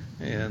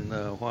 and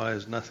why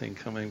is nothing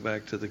coming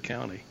back to the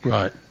county?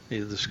 Right.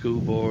 Either the school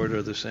board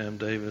or the Sam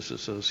Davis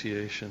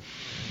Association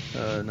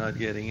not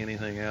getting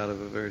anything out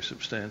of a very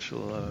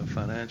substantial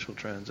financial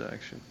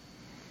transaction.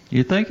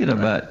 You're thinking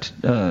about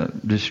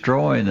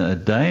destroying a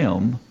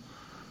dam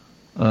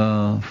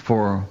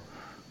for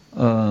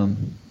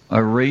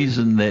a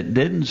reason that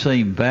didn't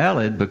seem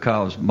valid,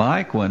 because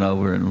Mike went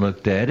over and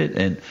looked at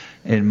it,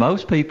 and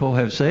most people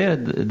have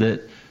said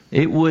that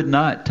it would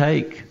not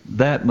take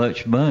that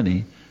much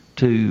money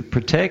to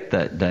protect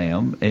that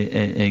dam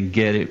and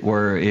get it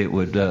where it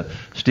would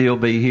still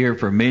be here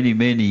for many,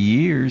 many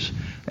years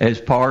as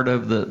part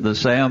of the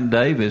Sam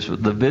Davis,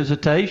 the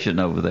visitation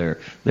over there.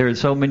 There are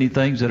so many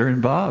things that are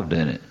involved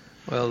in it.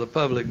 Well, the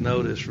public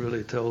notice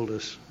really told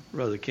us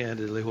rather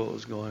candidly what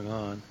was going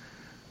on.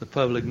 The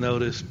public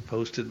notice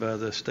posted by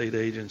the state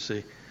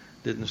agency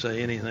didn't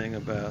say anything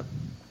about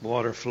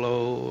water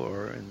flow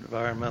or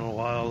environmental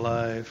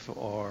wildlife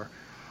or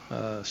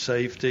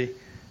safety.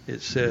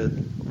 It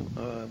said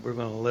we're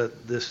going to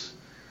let this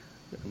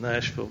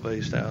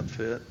Nashville-based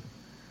outfit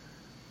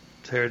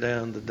tear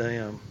down the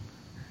dam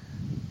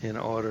in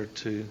order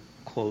to,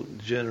 quote,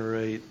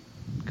 generate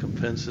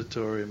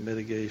compensatory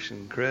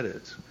mitigation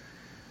credits.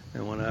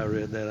 And when I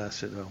read that, I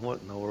said, well,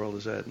 what in the world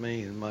does that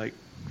mean? And Mike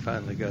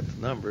finally got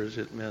the numbers.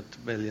 It meant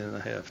 $1.5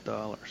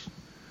 million.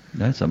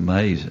 That's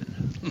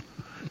amazing.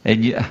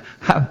 And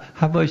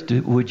how much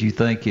would you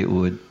think it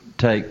would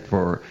take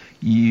for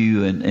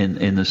you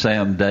and the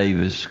Sam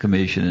Davis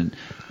Commission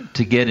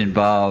to get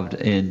involved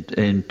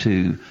and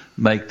to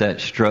make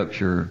that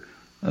structure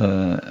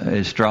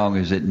as strong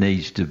as it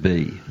needs to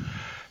be?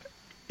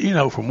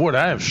 From what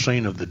I have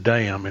seen of the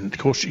dam, and of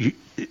course,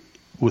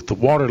 with the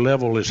water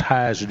level as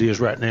high as it is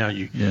right now,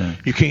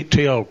 you can't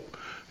tell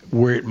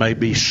where it may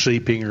be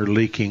seeping or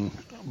leaking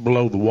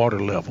below the water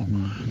level.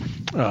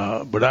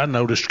 But I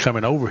noticed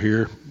coming over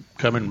here,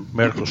 coming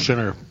Medical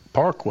Center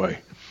Parkway,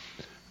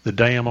 the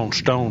dam on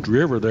Stones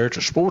River there, it's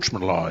a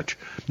sportsman lodge.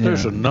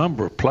 There's a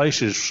number of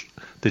places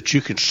that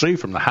you can see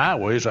from the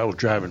highway as I was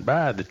driving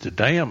by that the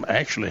dam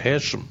actually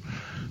has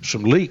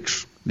some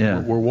leaks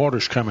where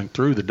water's coming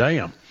through the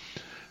dam.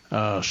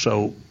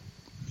 So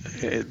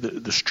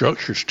the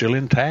structure's still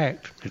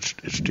intact. It's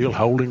still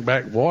holding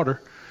back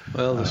water.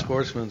 Well, the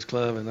Sportsman's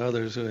Club and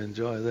others who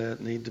enjoy that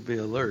need to be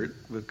alert,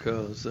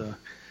 because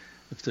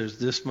if there's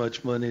this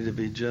much money to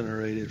be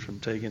generated from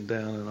taking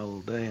down an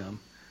old dam,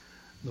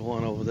 the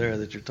one over there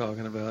that you're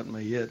talking about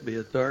may yet be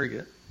a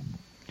target.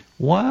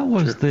 Why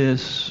was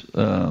this?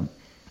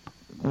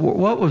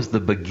 What was the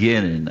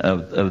beginning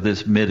of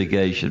this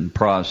mitigation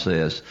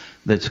process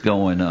that's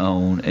going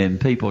on, and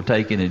people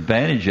taking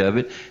advantage of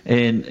it,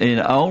 and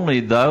only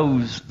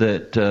those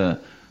that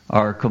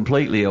are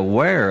completely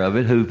aware of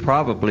it, who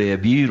probably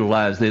have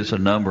utilized this a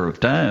number of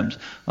times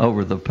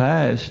over the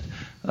past,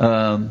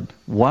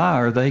 why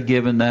are they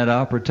given that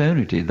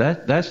opportunity?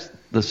 That's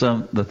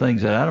the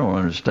things that I don't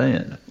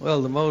understand.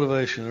 Well, the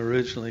motivation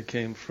originally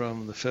came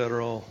from the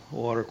Federal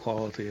Water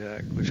Quality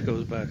Act, which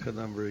goes back a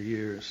number of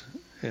years,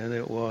 and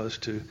it was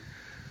to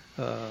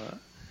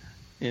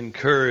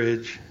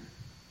encourage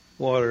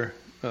water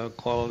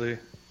quality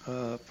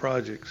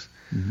projects.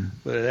 Mm-hmm.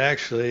 But it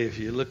actually, if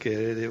you look at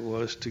it, it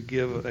was to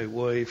give a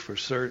way for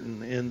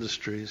certain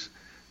industries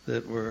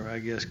that were, I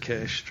guess,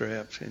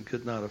 cash-strapped and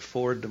could not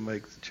afford to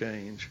make the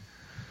change,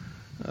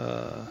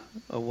 a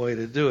way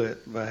to do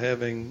it by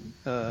having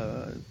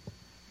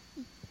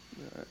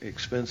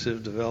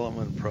expensive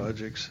development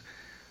projects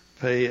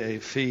pay a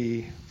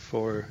fee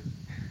for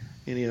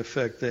any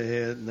effect they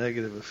had,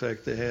 negative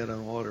effect they had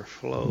on water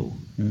flow.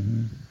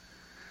 Mm-hmm.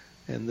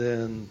 And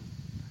then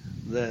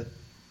that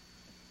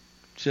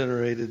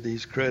generated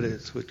these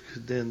credits, which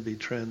could then be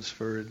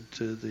transferred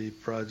to the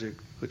project,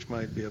 which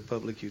might be a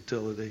public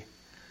utility,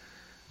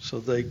 so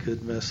they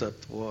could mess up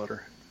the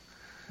water.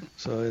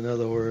 So in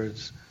other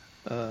words,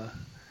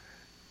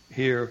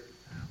 here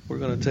we're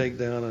going to take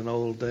down an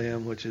old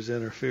dam which is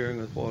interfering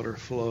with water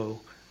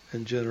flow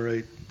and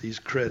generate these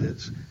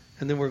credits.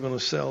 And then we're going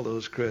to sell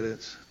those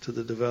credits to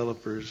the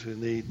developers who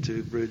need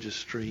to bridge a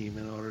stream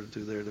in order to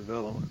do their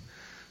development.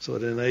 So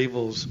it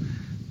enables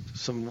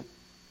some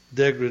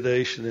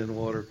degradation in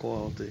water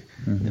quality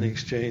in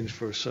exchange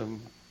for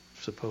some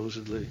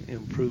supposedly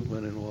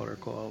improvement in water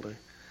quality.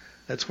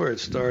 That's where it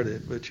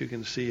started, but you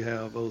can see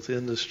how both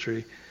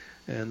industry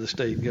and the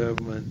state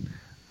government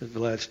have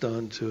latched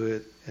onto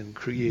it and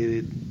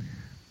created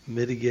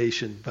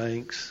mitigation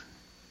banks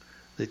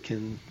that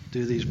can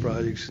do these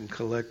projects and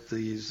collect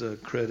these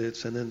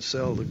credits and then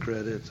sell the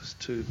credits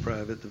to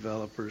private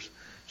developers,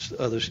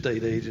 other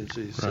state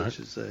agencies such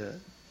as that.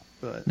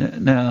 But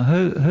now,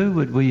 who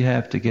would we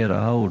have to get a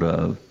hold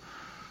of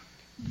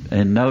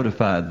and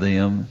notify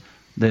them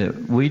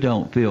that we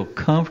don't feel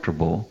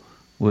comfortable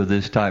with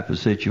this type of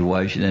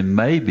situation, and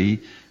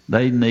maybe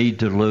they need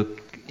to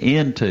look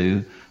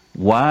into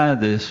why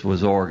this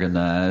was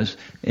organized,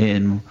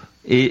 and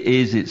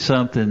is it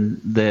something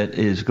that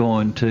is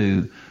going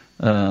to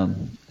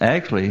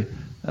actually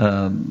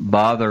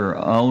bother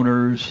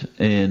owners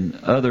and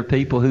other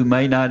people who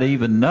may not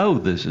even know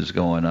this is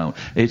going on.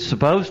 It's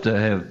supposed to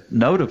have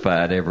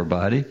notified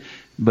everybody,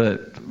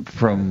 but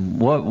from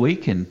what we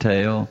can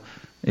tell,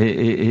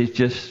 it's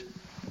just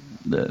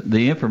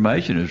the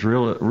information is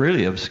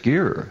really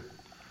obscure.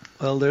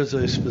 Well, there's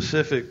a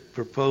specific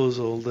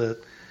proposal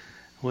that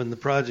when the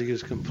project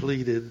is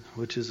completed,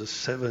 which is a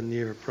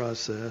 7-year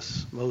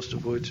process, most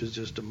of which is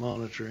just a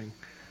monitoring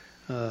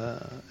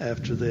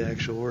after the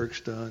actual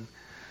work's done,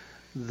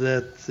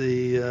 that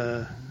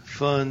the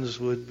funds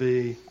would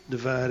be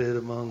divided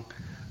among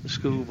the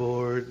school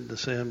board, the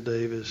Sam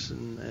Davis,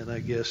 and I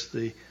guess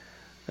the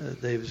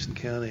Davidson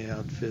County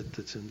outfit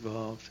that's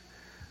involved.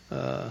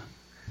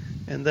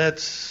 And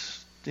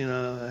that's,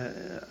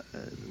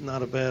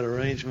 not a bad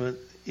arrangement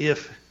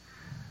if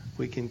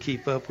we can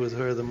keep up with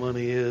where the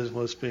money is,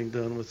 what's being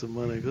done with the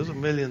money. Because $1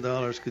 million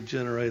could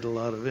generate a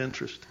lot of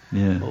interest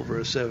over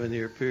a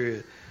 7-year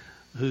period.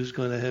 Who's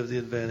going to have the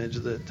advantage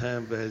of that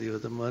time value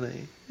of the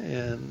money?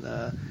 And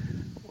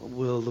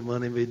will the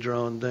money be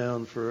drawn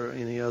down for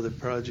any other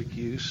project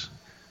use?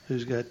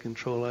 Who's got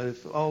control of it?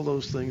 If all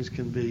those things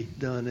can be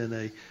done in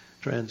a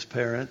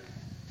transparent,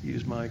 to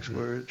use Mike's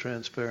word,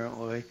 transparent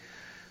way,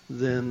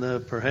 then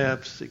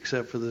perhaps,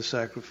 except for the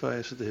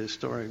sacrifice of the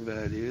historic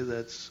value,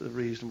 that's a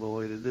reasonable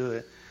way to do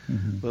it.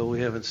 Mm-hmm. But we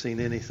haven't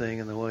seen anything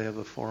in the way of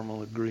a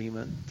formal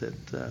agreement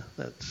that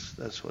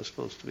that's what's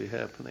supposed to be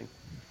happening.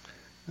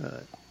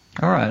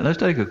 All right, let's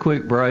take a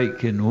quick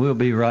break, and we'll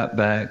be right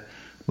back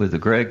with the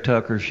Greg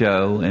Tucker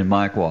Show and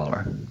Mike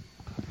Waller. Look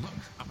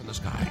up in the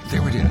sky.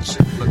 There it is,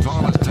 the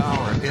tallest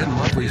tower in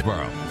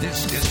Murfreesboro.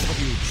 This is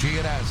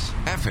WGNS,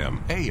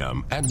 FM,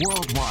 AM, and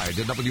worldwide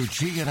at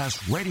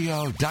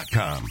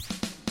WGNSradio.com.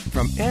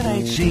 From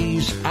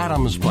NHC's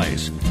Adams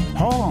Place,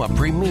 home of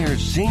premier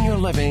senior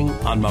living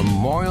on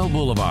Memorial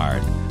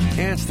Boulevard.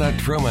 It's The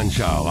Truman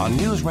Show on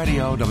News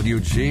Radio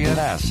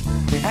WGNS,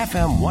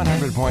 FM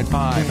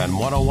 100.5 and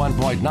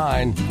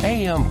 101.9,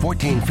 AM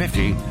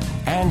 1450,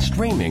 and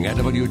streaming at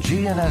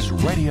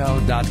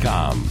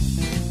WGNSradio.com.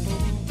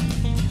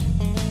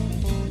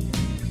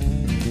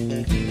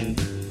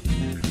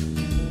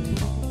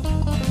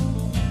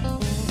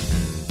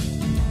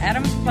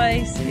 Adams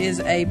Place is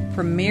a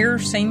premier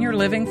senior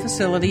living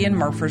facility in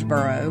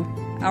Murfreesboro.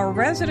 Our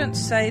residents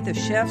say the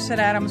chefs at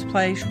Adams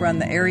Place run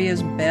the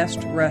area's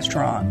best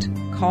restaurant.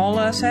 Call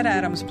us at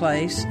Adams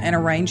Place and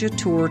arrange a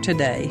tour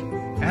today.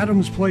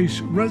 Adams Place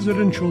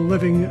Residential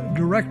Living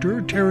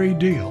Director Terry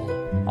Deal.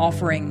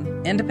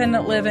 Offering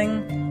independent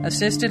living,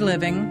 assisted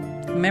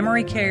living,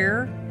 memory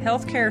care,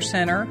 health care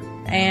center,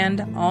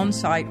 and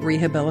on-site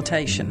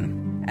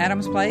rehabilitation.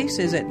 Adams Place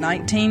is at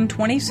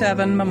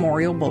 1927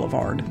 Memorial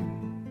Boulevard.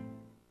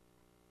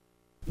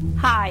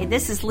 Hi,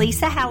 this is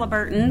Lisa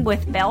Halliburton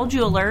with Bell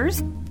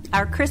Jewelers.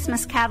 Our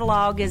Christmas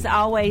catalog is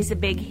always a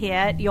big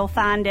hit. You'll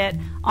find it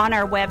on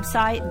our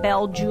website,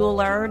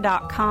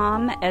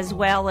 belljeweler.com, as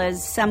well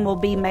as some will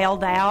be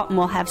mailed out, and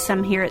we'll have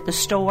some here at the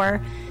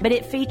store. But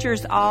it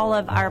features all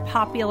of our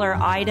popular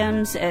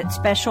items at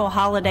special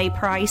holiday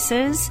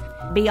prices.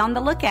 Be on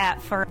the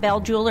lookout for Bell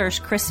Jewelers'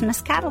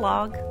 Christmas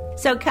catalog.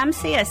 So come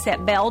see us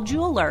at Bell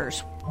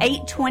Jewelers,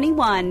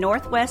 821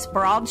 Northwest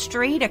Broad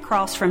Street,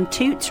 across from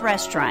Toots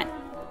Restaurant.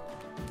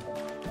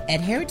 At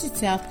Heritage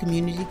South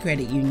Community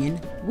Credit Union,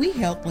 we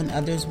help when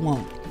others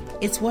won't.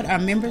 It's what our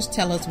members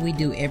tell us we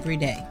do every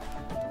day.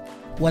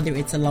 Whether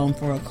it's a loan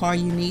for a car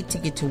you need to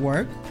get to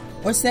work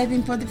or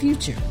saving for the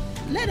future,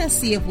 let us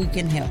see if we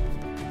can help.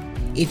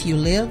 If you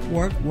live,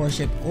 work,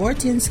 worship, or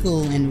attend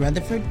school in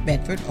Rutherford,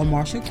 Bedford, or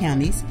Marshall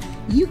counties,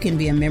 you can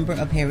be a member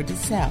of Heritage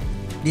South.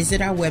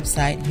 Visit our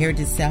website,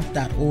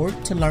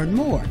 heritagesouth.org, to learn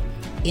more.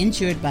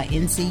 Insured by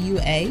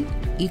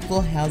NCUA,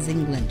 Equal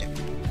Housing Lender.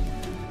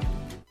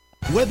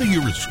 Whether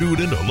you're a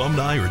student,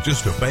 alumni, or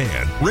just a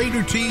fan,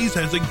 Raider Tees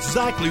has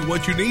exactly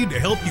what you need to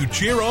help you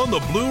cheer on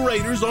the Blue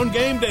Raiders on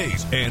game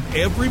days and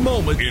every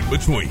moment in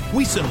between.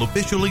 We sell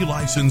officially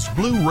licensed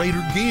Blue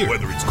Raider gear,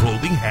 whether it's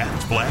clothing,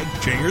 hats,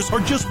 flags, chairs,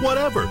 or just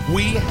whatever.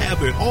 We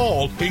have it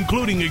all,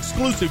 including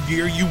exclusive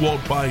gear you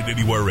won't find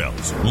anywhere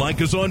else. Like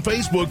us on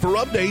Facebook for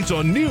updates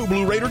on new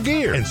Blue Raider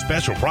gear and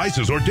special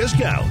prices or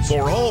discounts.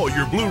 For all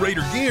your Blue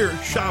Raider gear,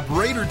 shop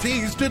Raider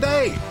Tees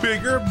today.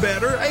 Bigger,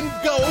 better, and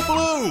go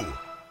Blue!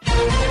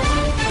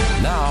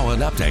 Now an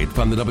update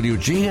from the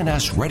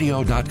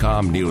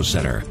WGNSradio.com News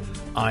Center.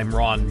 I'm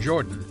Ron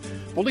Jordan.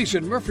 Police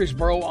in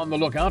Murfreesboro on the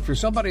lookout for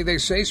somebody they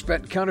say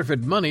spent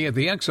counterfeit money at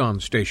the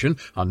Exxon station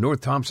on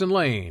North Thompson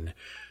Lane.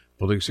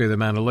 Police say the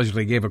man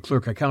allegedly gave a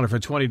clerk a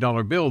counterfeit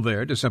 $20 bill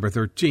there December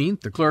 13th.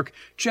 The clerk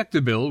checked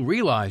the bill,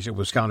 realized it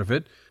was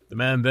counterfeit. The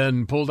man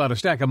then pulled out a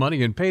stack of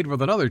money and paid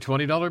with another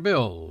 $20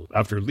 bill.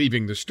 After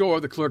leaving the store,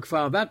 the clerk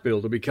found that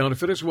bill to be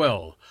counterfeit as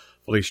well.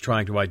 Police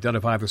trying to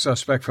identify the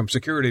suspect from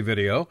security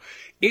video.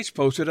 It's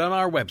posted on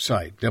our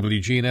website,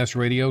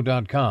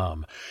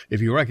 WGNSradio.com.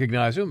 If you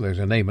recognize him, there's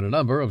a name and a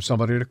number of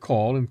somebody to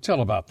call and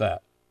tell about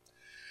that.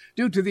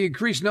 Due to the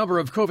increased number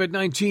of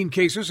COVID-19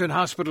 cases and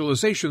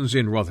hospitalizations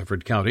in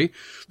Rutherford County,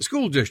 the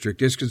school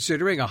district is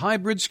considering a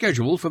hybrid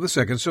schedule for the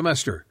second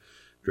semester.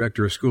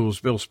 Director of Schools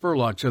Bill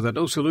Spurlock said that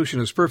no solution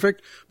is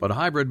perfect, but a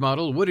hybrid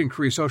model would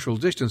increase social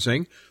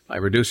distancing by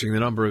reducing the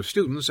number of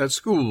students at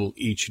school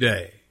each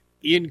day.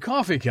 In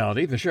Coffee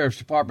County, the Sheriff's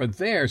Department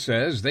there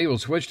says they will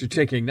switch to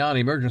taking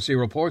non-emergency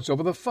reports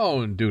over the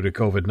phone due to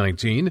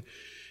COVID-19.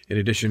 In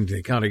addition to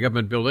the county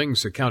government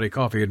buildings, the County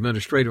Coffee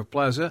Administrative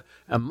Plaza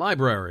and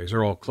libraries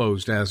are all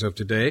closed as of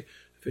today.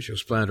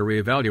 Officials plan to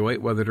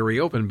reevaluate whether to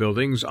reopen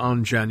buildings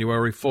on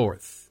January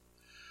 4th.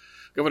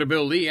 Governor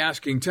Bill Lee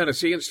asking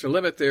Tennesseans to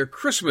limit their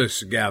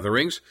Christmas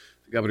gatherings.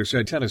 The governor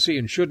said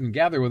Tennesseans shouldn't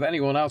gather with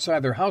anyone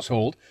outside their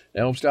household to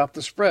help stop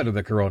the spread of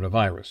the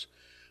coronavirus.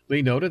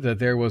 Lee noted that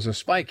there was a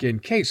spike in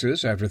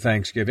cases after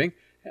Thanksgiving,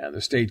 and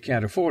the state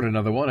can't afford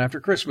another one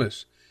after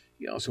Christmas.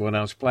 He also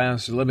announced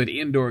plans to limit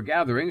indoor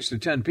gatherings to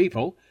 10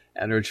 people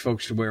and urged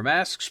folks to wear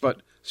masks,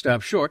 but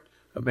stopped short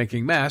of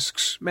making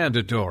masks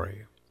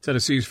mandatory.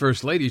 Tennessee's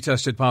First Lady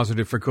tested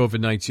positive for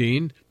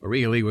COVID-19.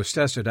 Maria Lee was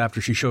tested after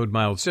she showed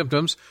mild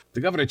symptoms. The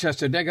governor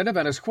tested negative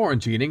and is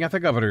quarantining at the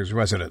governor's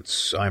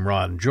residence. I'm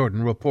Ron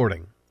Jordan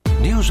reporting.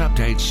 News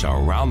updates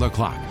around the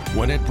clock,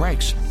 when it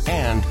breaks,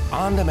 and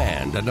on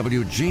demand at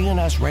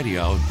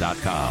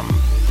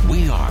WGNSradio.com.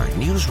 We are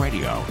News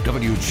Radio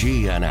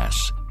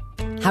WGNS.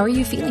 How are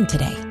you feeling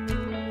today?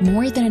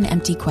 More than an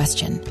empty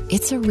question,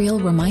 it's a real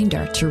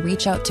reminder to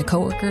reach out to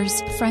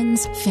coworkers,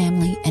 friends,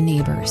 family, and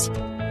neighbors.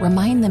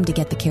 Remind them to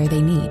get the care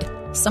they need.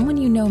 Someone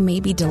you know may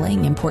be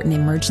delaying important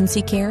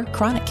emergency care,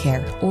 chronic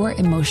care, or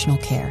emotional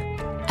care.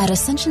 At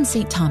Ascension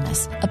St.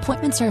 Thomas,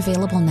 appointments are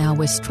available now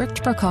with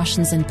strict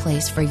precautions in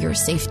place for your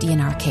safety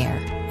and our care.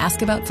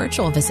 Ask about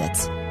virtual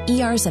visits.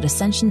 ERs at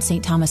Ascension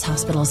St. Thomas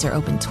hospitals are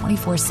open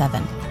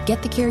 24/7.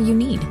 Get the care you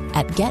need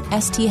at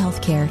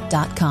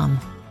getsthealthcare.com.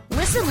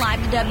 Listen live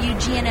to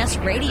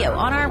WGNS Radio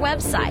on our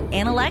website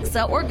and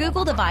Alexa or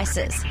Google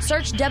devices.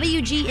 Search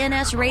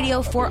WGNS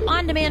Radio for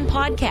on-demand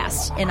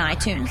podcasts in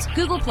iTunes,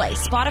 Google Play,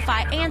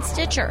 Spotify, and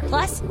Stitcher.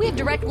 Plus, we have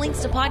direct links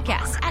to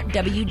podcasts at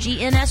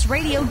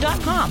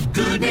WGNSradio.com.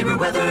 Good neighbor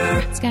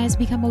weather. Skies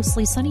become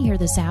mostly sunny here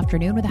this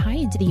afternoon with a high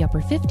into the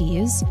upper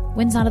 50s.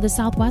 Winds out of the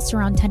southwest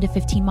around 10 to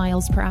 15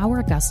 miles per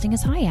hour, gusting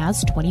as high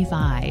as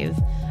 25.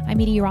 I'm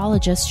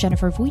meteorologist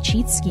Jennifer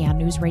Wojcicki on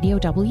News Radio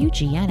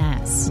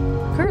WGNS.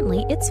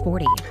 Currently, it's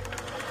 40.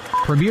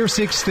 Premier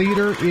Six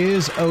Theater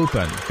is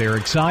open. They're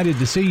excited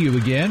to see you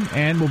again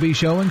and will be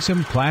showing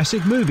some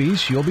classic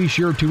movies you'll be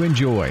sure to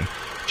enjoy.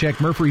 Check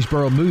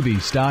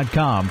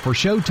MurfreesboroMovies.com for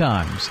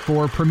showtimes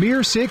for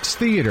Premier Six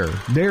Theater.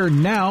 They're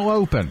now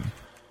open.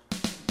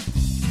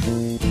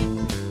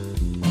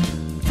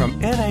 From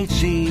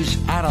NHC's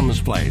Adams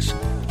Place,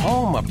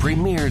 home of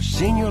Premier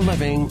Senior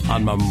Living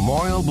on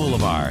Memorial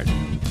Boulevard.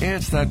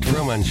 It's The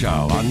Truman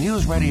Show on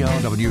News Radio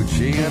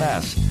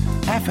WGNS,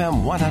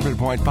 FM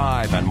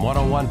 100.5 and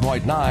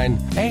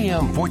 101.9,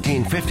 AM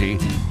 1450,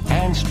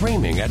 and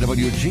streaming at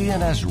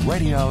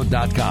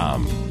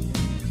WGNSradio.com.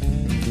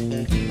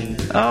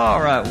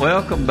 All right,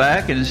 welcome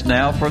back, and it's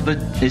time for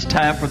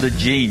the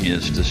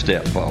genius to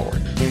step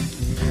forward.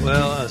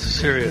 Well,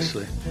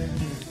 seriously,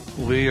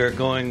 we are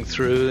going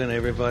through, and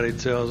everybody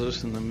tells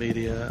us in the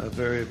media, a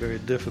very, very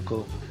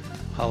difficult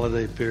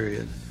holiday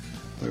period.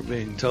 We're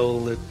being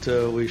told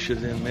that we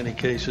should, in many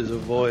cases,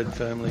 avoid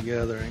family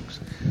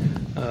gatherings.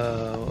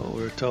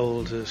 We're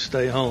told to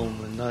stay home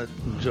and not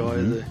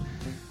enjoy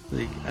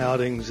the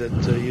outings that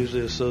are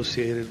usually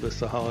associated with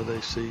the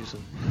holiday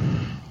season.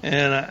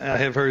 And I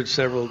have heard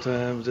several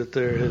times that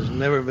there has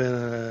never been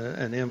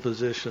an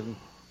imposition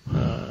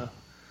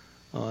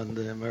on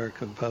the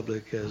American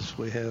public as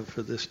we have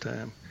for this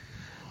time.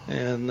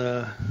 And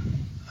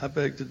I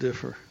beg to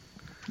differ.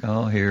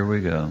 Oh, here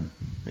we go.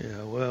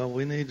 Yeah, well,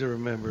 we need to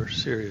remember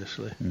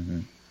seriously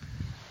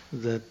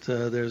that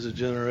there's a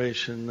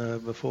generation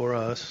before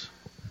us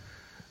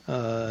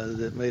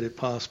that made it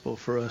possible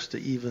for us to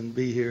even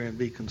be here and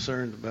be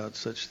concerned about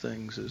such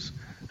things as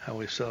how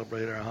we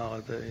celebrate our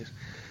holidays.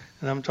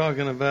 And I'm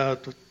talking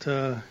about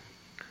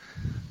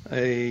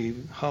a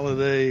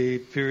holiday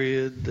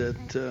period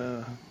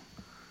that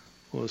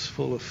was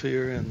full of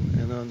fear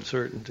and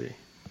uncertainty,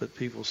 but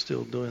people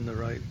still doing the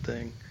right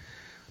thing.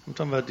 I'm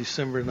talking about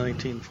December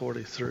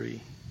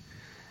 1943.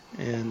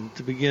 And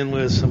to begin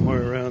with,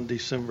 somewhere around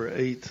December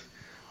 8th,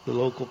 the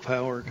local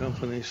power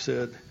company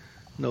said,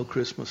 no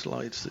Christmas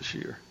lights this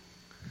year,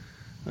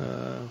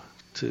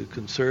 to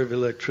conserve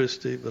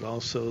electricity, but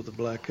also the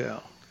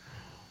blackout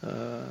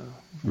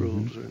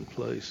rules are in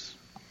place.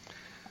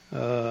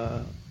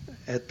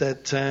 At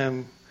that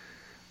time,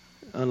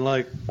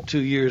 unlike 2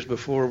 years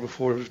before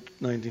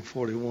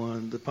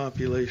 1941, the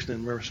population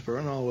in Murfreesboro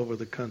and all over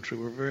the country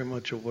were very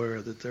much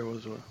aware that there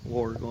was a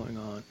war going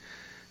on,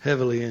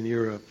 heavily in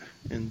Europe.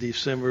 In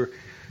December,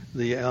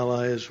 the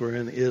Allies were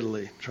in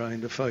Italy,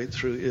 trying to fight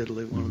through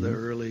Italy, one of the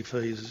early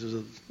phases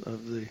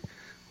of the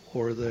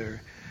war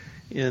there.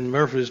 In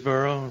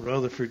Murfreesboro,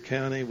 Rutherford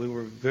County, we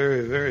were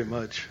very, very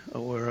much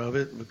aware of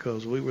it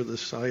because we were the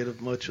site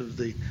of much of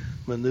the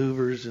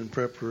maneuvers and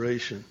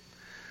preparation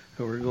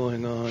that were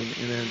going on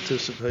in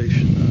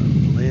anticipation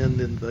of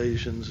land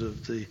invasions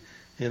of the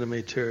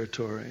enemy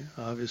territory,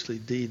 obviously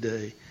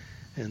D-Day,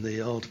 and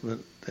the ultimate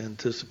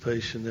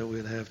anticipation that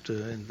we'd have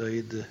to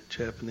invade the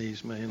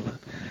Japanese mainland.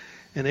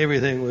 And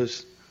everything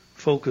was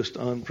focused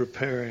on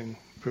preparing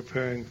for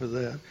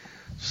that.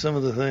 Some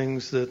of the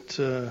things that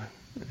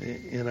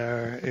in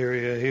our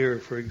area here,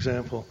 for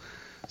example,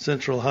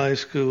 Central High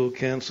School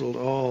canceled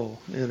all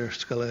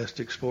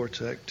interscholastic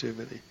sports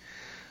activity.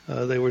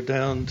 They were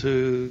down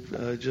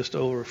to just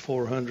over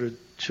 400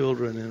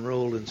 children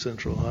enrolled in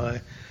Central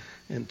High,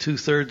 and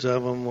 2/3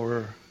 of them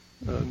were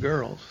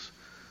girls.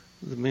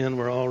 The men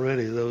were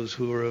already, those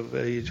who were of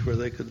age where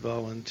they could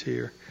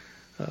volunteer,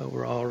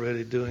 were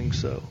already doing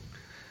so.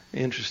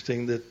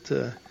 Interesting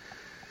that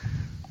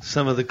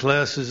some of the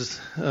classes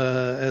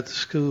at the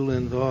school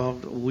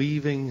involved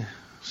weaving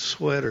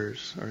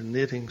sweaters or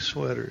knitting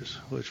sweaters,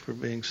 which were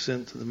being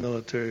sent to the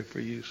military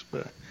for use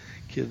by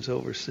kids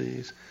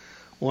overseas.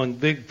 One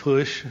big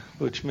push,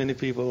 which many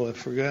people have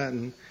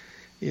forgotten,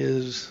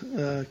 is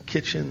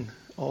kitchen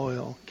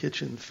oil,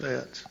 kitchen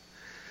fats.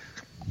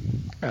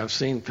 I've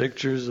seen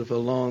pictures of a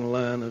long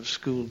line of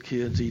school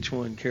kids, each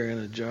one carrying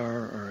a jar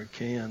or a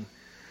can,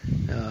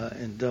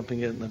 and dumping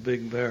it in a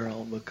big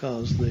barrel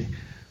because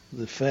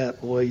the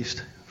fat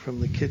waste from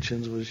the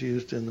kitchens was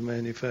used in the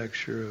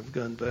manufacture of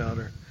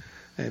gunpowder,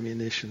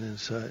 ammunition, and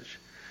such.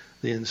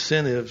 The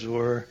incentives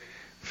were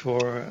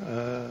for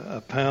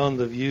a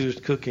pound of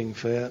used cooking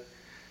fat,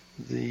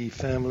 the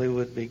family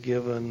would be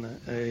given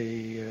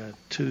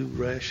 2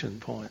 ration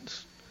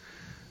points.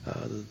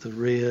 The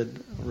red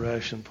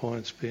ration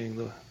points being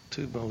the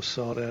 2 most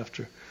sought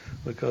after,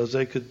 because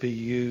they could be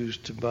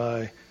used to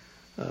buy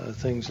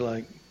things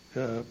like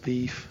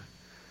beef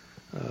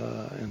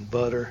and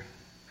butter,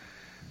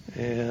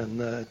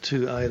 and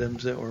 2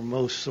 items that were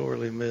most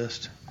sorely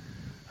missed,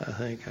 I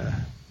think I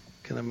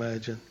can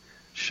imagine,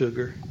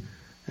 sugar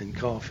and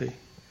coffee.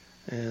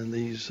 And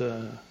these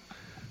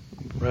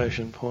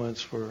ration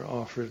points were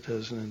offered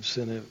as an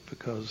incentive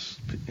because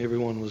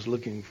everyone was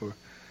looking for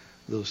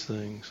those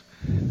things.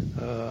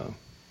 The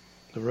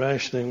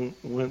rationing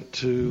went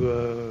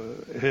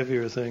to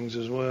heavier things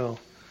as well.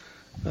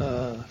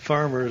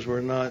 Farmers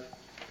were not,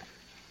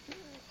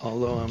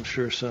 although I'm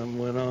sure some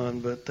went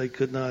on, but they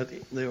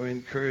were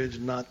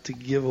encouraged not to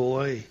give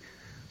away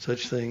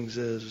such things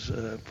as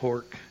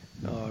pork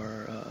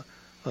or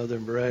other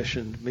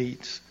rationed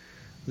meats,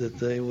 that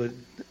they would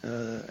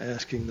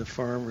asking the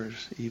farmers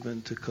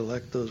even to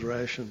collect those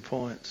ration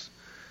points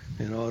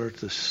in order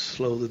to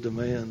slow the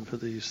demand for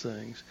these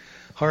things.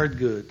 Hard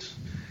goods,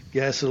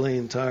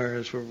 gasoline,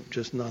 tires were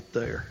just not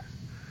there.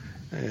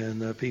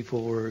 And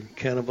people were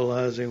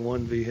cannibalizing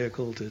one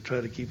vehicle to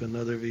try to keep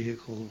another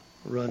vehicle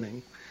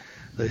running.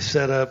 They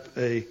set up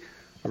a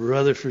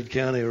Rutherford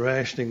County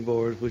rationing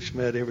board, which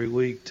met every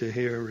week to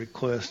hear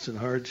requests and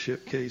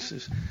hardship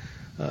cases.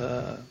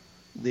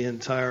 The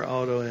entire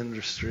auto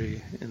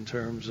industry, in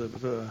terms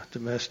of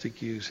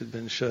domestic use, had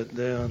been shut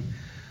down,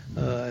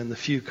 and the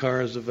few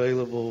cars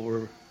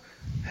available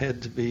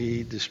had to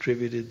be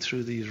distributed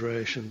through these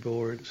ration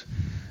boards.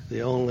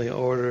 The only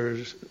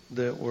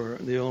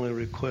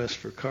requests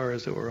for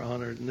cars that were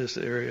honored in this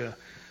area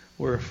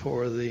were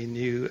for the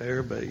new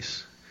air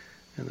base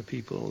and the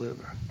people that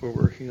were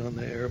working on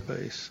the air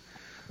base.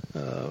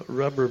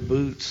 Rubber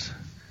boots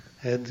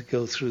had to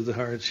go through the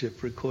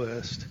hardship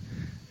request.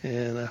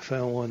 And I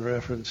found one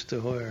reference to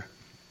where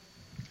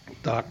a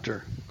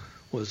doctor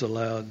was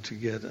allowed to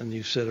get a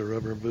new set of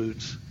rubber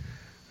boots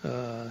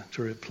to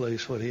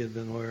replace what he had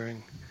been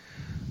wearing.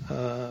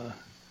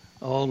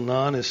 all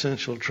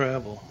non-essential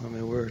travel. I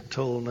mean, we're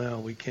told now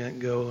we can't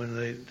go, and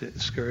they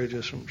discourage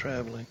us from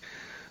traveling.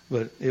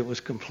 But it was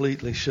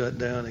completely shut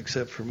down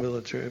except for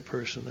military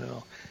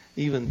personnel.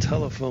 Even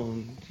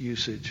telephone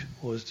usage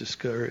was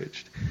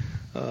discouraged.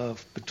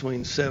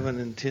 Between 7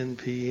 and 10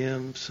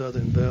 p.m.,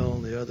 Southern Bell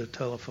and the other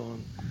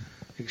telephone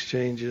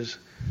exchanges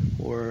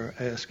were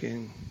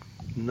asking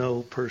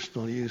no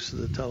personal use of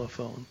the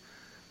telephone.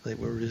 They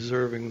were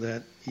reserving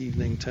that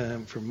evening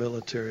time for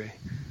military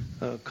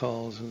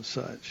calls and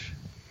such.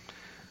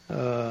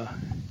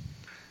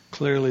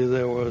 Clearly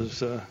there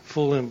was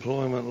full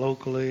employment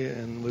locally,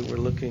 and we were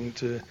looking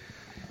to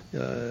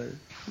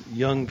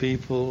young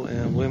people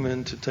and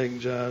women to take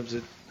jobs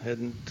that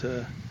hadn't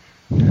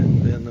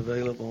been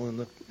available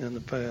in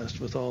the past,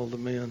 with all the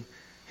men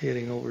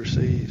heading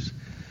overseas.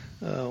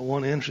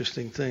 One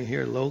interesting thing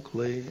here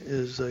locally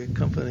is a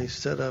company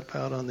set up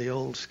out on the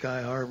old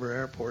Sky Harbor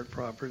Airport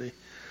property,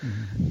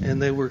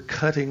 and they were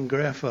cutting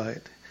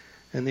graphite,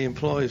 and the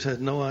employees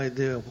had no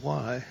idea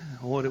why,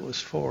 what it was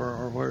for,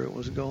 or where it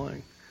was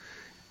going.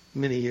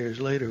 Many years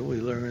later,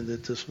 we learned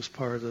that this was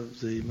part of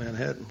the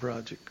Manhattan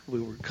Project. We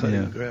were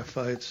cutting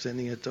graphite,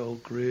 sending it to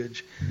Oak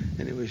Ridge,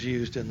 and it was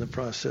used in the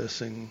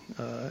processing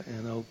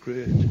in Oak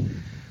Ridge.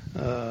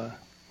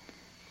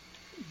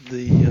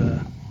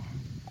 The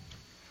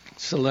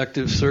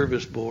Selective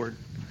Service Board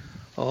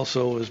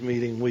also was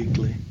meeting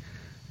weekly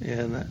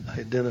and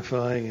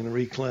identifying and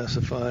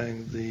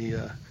reclassifying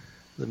the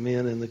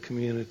men in the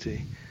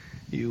community.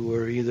 You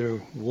were either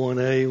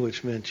 1A,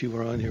 which meant you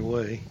were on your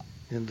way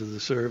into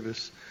the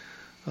service.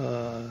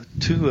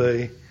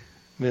 2A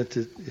meant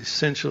that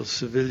essential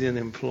civilian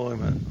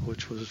employment,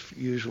 which was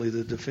usually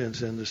the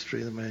defense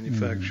industry, the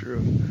manufacture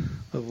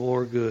of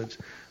war goods.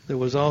 There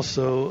was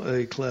also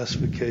a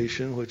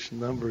classification, which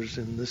numbers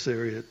in this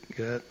area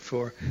got,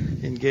 for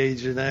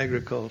engaged in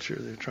agriculture.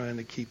 They're trying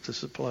to keep the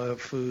supply of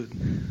food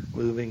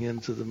moving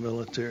into the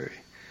military.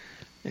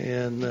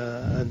 And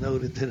I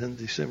noted that on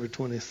December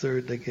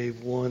 23rd, they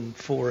gave one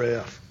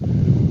 4F,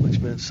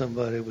 which meant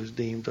somebody was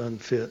deemed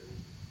unfit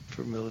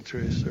for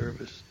military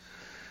service.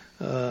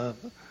 Mr.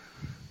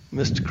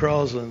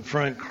 Crosland,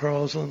 Frank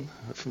Crosland,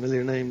 a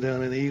familiar name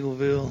down in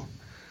Eagleville,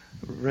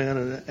 ran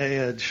an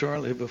ad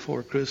shortly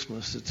before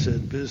Christmas that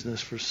said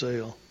business for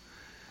sale.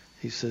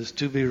 He says,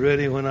 "To be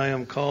ready when I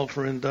am called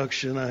for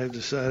induction, I have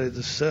decided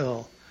to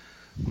sell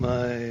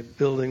my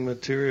building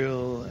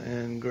material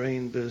and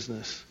grain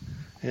business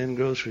and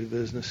grocery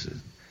businesses."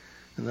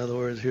 In other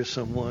words, here's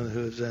someone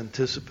who is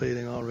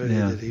anticipating already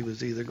that he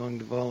was either going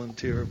to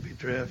volunteer or be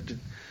drafted.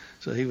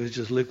 So he was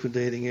just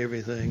liquidating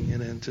everything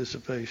in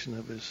anticipation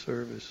of his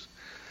service.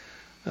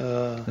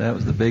 That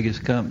was the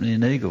biggest company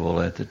in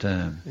Eagleville at the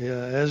time. Yeah,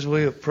 as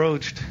we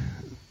approached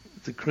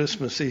the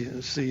Christmas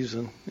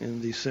season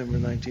in December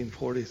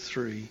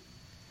 1943,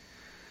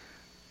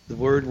 the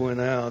word went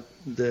out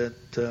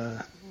that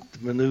the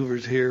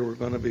maneuvers here were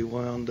going to be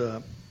wound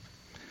up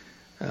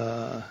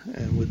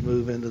and would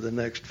move into the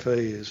next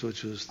phase,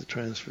 which was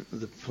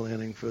the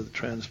planning for the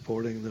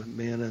transporting the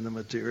men and the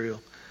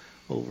material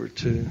over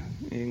to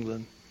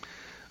England.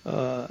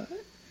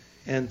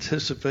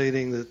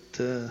 Anticipating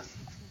that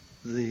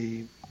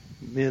the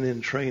men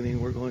in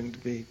training were going to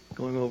be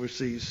going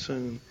overseas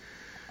soon,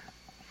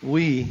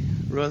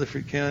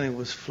 Rutherford County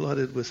was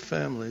flooded with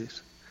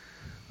families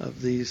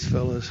of these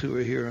fellows who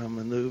were here on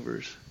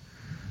maneuvers,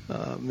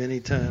 many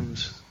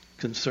times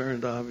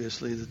concerned,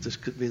 obviously, that this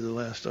could be the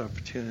last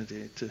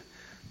opportunity to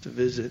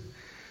visit.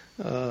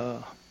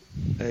 There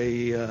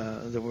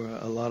were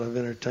a lot of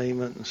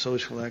entertainment and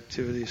social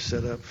activities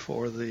set up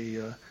for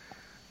the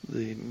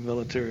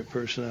military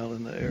personnel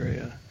in the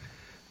area.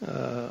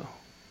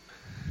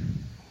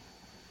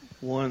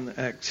 One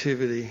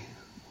activity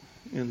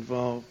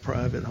involved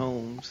private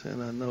homes,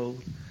 and I know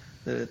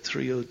that at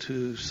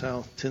 302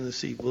 South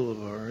Tennessee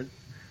Boulevard,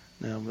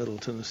 now Middle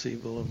Tennessee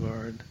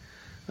Boulevard,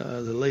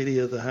 the lady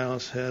of the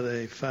house had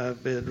a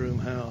 5-bedroom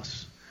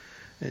house,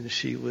 and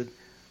she would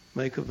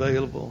make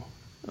available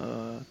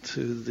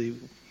to the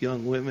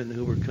young women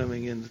who were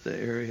coming into the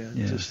area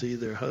to see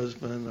their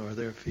husband or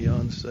their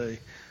fiancé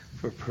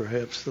for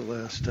perhaps the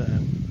last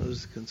time. That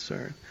was the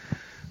concern.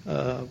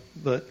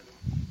 But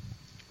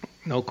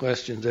no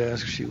questions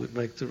asked. She would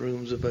make the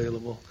rooms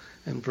available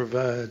and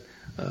provide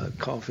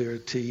coffee or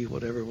tea,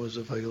 whatever was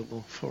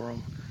available for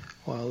them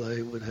while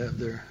they would have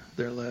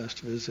their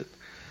last visit.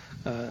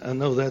 I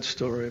know that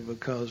story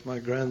because my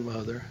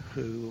grandmother,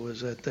 who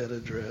was at that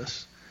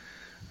address,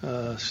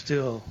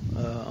 still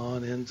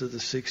on into the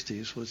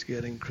 60s, was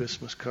getting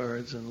Christmas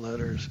cards and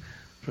letters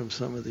from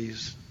some of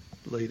these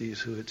ladies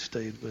who had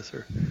stayed with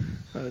her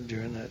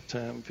during that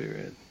time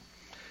period.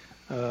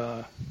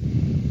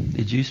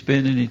 Did you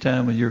spend any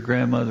time with your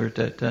grandmother at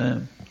that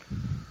time?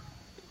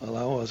 Well,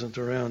 I wasn't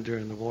around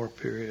during the war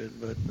period,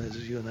 but as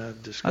you and I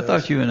have discussed... I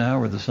thought you and I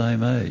were the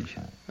same age.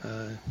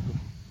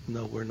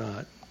 No, we're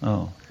not.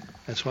 Oh.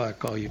 That's why I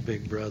call you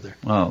Big Brother.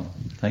 Oh,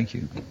 thank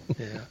you.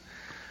 Yeah.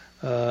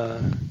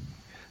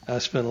 I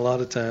spent a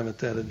lot of time at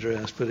that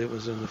address, but it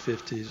was in the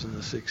 50s and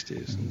the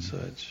 60s and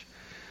such.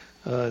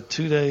 2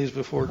 days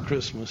before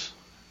Christmas,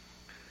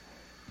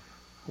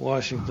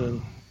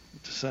 Washington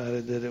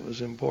decided that it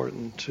was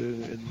important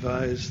to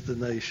advise the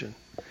nation,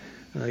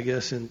 and I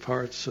guess in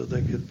part so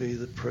there could be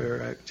the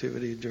prayer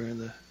activity during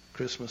the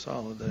Christmas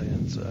holiday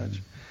and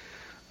such,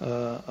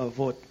 of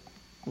what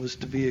was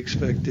to be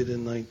expected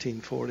in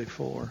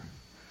 1944.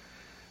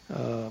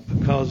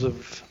 Because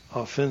of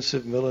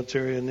offensive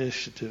military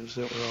initiatives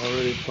that were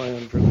already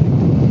planned for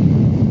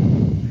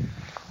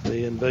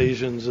the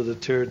invasions of the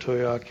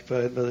territory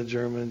occupied by the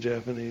German and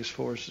Japanese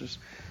forces.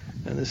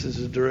 And this is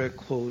a direct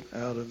quote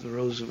out of the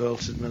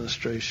Roosevelt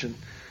administration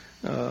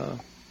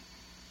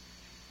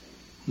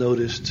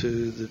notice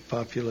to the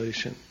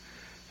population.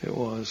 It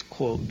was,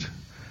 quote,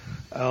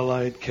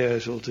 Allied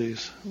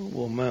casualties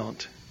will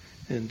mount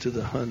into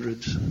the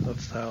hundreds of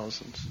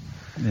thousands.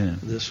 Yeah.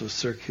 This was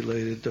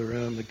circulated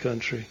around the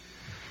country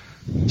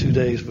 2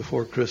 days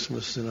before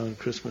Christmas and on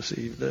Christmas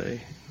Eve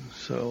Day.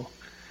 So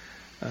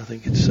I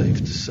think it's safe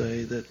to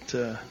say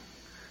that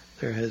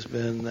there has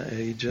been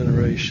a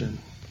generation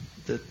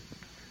that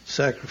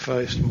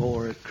sacrificed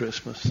more at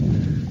Christmas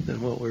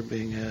than what we're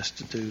being asked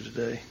to do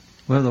today.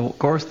 Well, of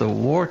course, the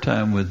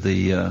wartime with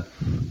the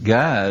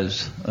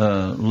guys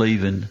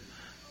leaving,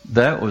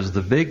 that was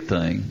the big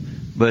thing.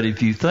 But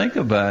if you think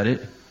about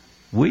it,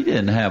 we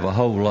didn't have a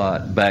whole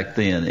lot back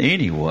then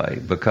anyway,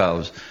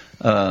 because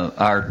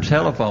our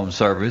telephone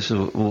service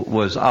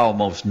was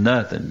almost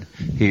nothing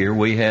here.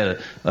 We had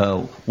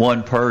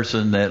one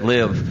person that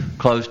lived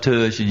close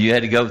to us, and you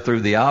had to go through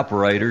the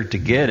operator to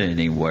get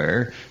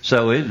anywhere.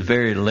 So it was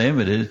very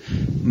limited.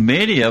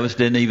 Many of us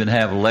didn't even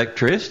have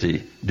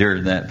electricity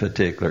during that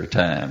particular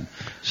time.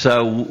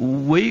 So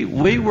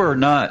we were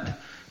not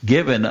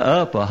given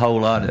up a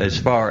whole lot as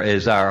far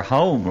as our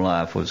home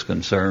life was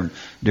concerned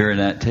during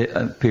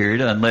that period,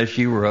 unless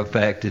you were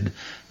affected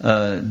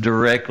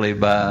directly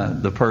by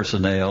the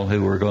personnel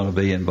who were going to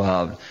be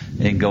involved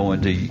in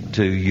going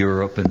to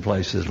Europe and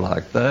places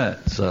like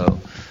that. So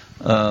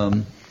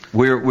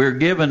we're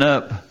giving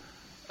up,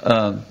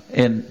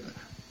 and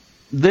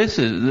this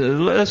is.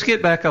 Let's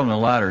get back on the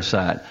lighter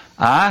side.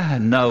 I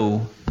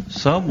know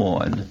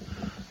someone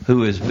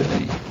who is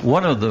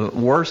one of the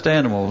worst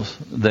animals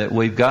that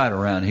we've got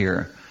around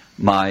here,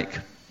 Mike,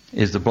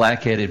 is the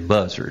black-headed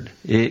buzzard.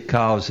 It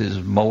causes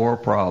more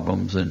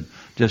problems than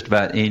just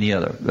about any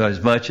other,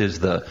 as much as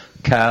the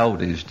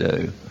coyotes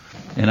do.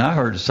 And I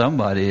heard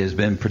somebody has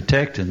been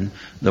protecting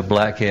the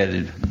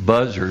black-headed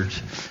buzzards,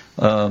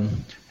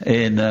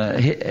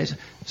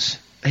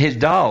 his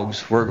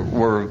dogs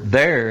were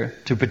there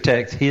to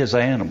protect his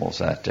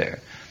animals out there,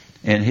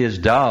 and his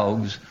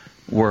dogs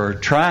were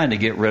trying to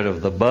get rid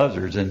of the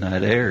buzzards in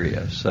that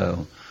area.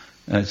 So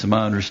it's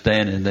my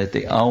understanding that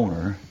the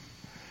owner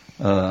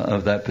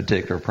of that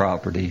particular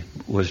property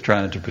was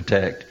trying to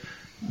protect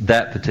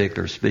that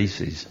particular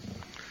species.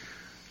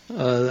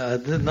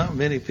 Not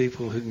many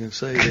people who can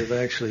say they've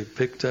actually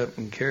picked up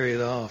and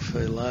carried off a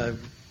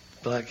live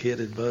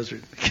black-headed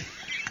buzzard.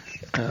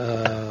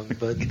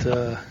 But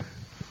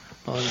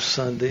on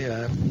Sunday,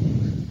 I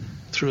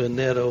threw a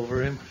net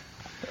over him,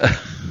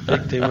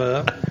 picked him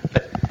up,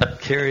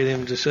 carried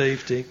him to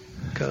safety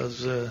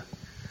because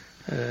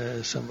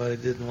somebody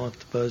didn't want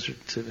the buzzard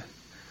to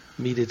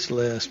meet its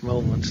last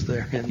moments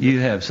there. You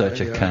have such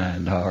a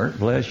kind heart.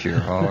 Bless your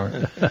heart.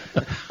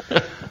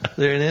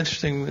 They're an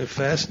interesting,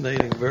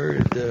 fascinating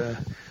bird.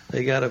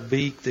 They got a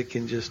beak that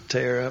can just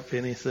tear up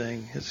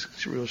anything.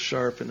 It's real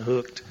sharp and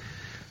hooked.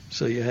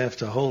 So you have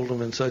to hold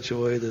them in such a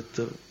way that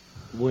the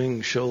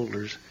wing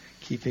shoulders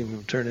keep him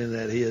from turning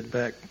that head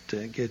back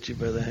to get you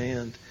by the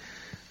hand.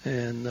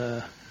 And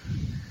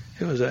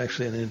it was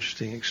actually an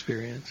interesting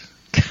experience.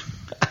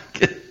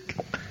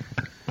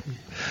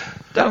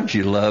 Don't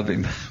you love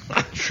him?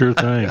 Sure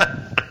thing.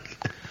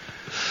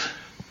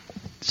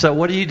 So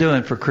what are you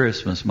doing for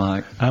Christmas,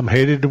 Mike? I'm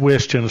headed to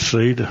West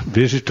Tennessee to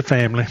visit the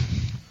family.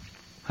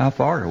 How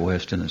far to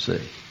West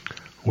Tennessee?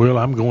 Well,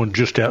 I'm going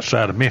just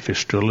outside of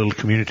Memphis to a little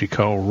community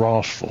called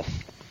Rossville.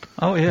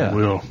 Oh, yeah. And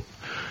we'll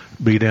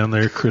be down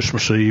there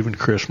Christmas Eve and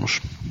Christmas.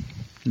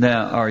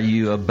 Now, are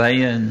you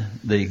obeying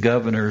the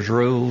governor's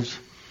rules?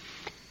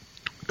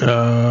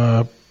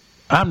 I'm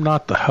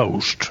not the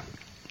host.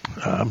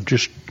 I'm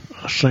just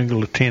a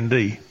single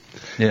attendee.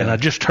 Yeah. And I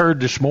just heard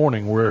this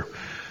morning where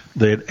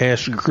they had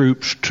asked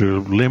groups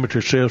to limit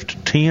themselves to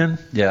 10.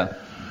 Yeah.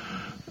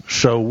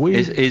 So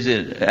is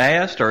it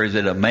asked or is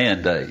it a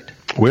mandate?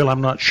 Well,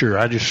 I'm not sure.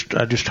 I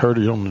just heard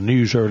it on the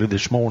news early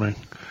this morning.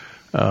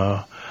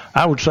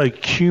 I would say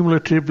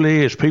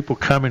cumulatively, as people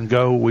come and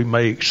go, we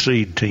may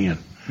exceed 10.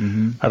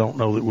 Mm-hmm. I don't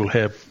know that we'll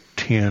have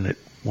 10 at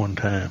one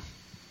time.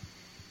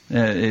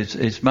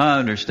 It's my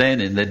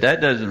understanding that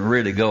doesn't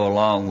really go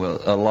along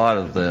with a lot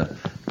of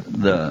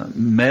the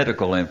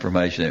medical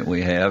information that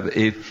we have.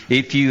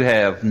 If you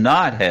have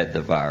not had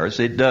the virus,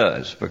 it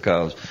does,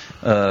 because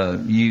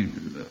you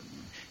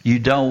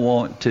don't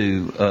want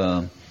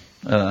to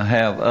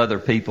have other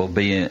people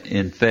be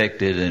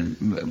infected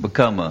and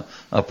become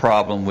a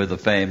problem with the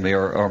family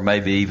or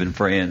maybe even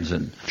friends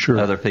and sure.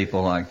 other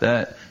people like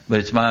that.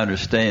 But it's my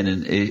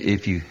understanding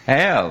if you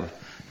have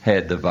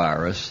had the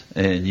virus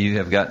and you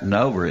have gotten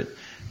over it,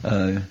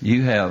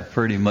 you have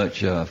pretty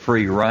much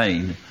free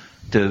reign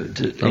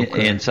to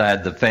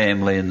inside the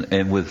family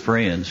and with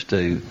friends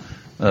to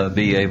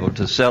be able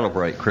to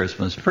celebrate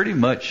Christmas pretty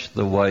much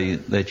the way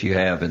that you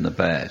have in the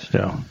past.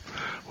 Yeah.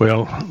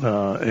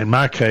 Well, in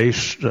my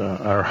case,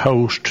 our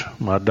host,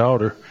 my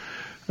daughter,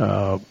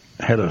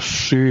 had a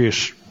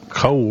serious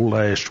cold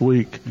last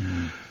week,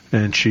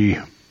 and she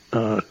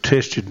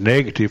tested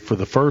negative for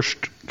the first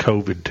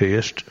COVID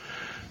test.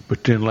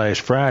 But then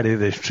last Friday,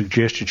 they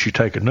suggested she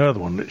take another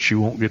one, that she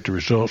won't get the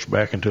results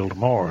back until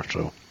tomorrow.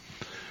 So,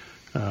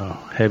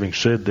 having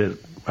said that,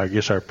 I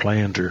guess our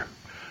plans are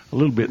a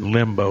little bit in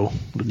limbo,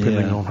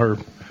 depending on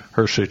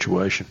her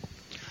situation.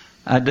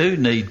 I do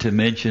need to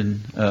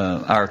mention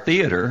our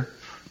theater,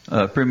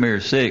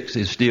 Premier 6,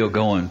 is still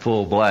going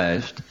full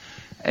blast.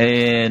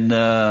 And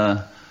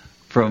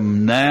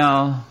from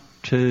now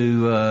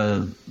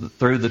to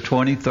through the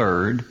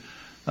 23rd,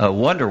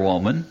 Wonder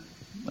Woman,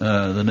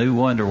 the new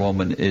Wonder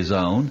Woman is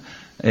on,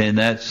 and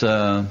that's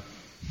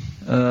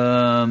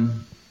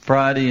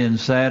Friday and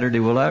Saturday.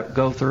 Will that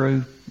go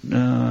through?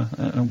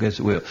 I guess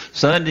it will.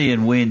 Sunday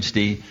and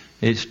Wednesday,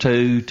 it's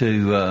 2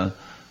 p.m.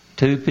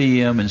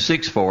 and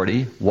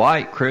 6:40.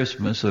 White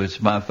Christmas, so it's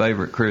my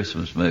favorite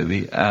Christmas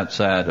movie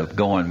outside of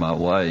Going My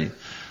Way.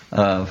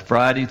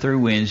 Friday through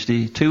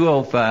Wednesday,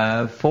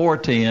 2:05,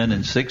 4:10,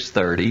 and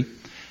 6:30.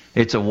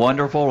 It's a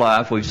Wonderful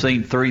Life. We've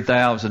seen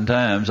 3,000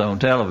 times on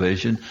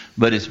television,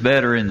 but it's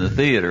better in the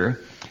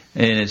theater.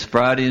 And it's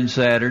Friday and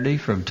Saturday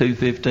from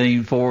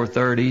 2:15,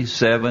 4:30,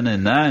 7,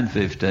 and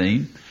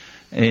 9:15.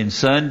 And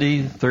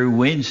Sunday through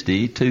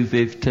Wednesday,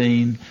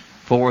 2:15,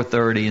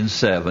 4:30, and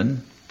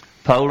 7.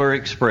 Polar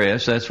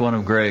Express, that's one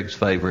of Greg's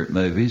favorite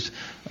movies.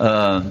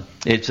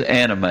 It's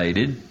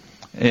animated,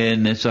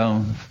 and it's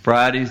on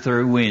Friday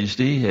through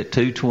Wednesday at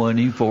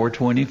 2:20,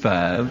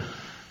 4:25.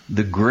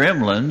 The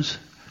Gremlins,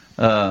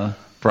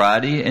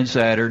 Friday and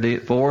Saturday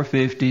at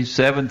 4:50,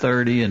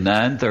 7:30, and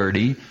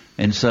 9:30,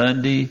 and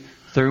Sunday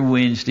through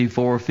Wednesday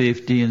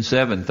 4:50 and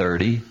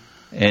 7:30.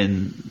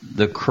 And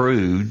The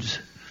Croods,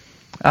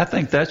 I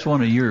think that's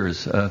one of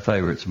yours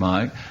favorites,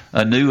 Mike.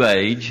 A New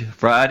Age,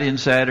 Friday and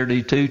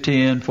Saturday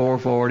 2:10,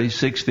 4:40,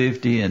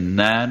 6:50, and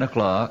 9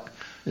 o'clock.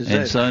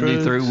 And Sunday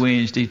Croods? through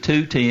Wednesday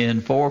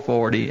 2:10,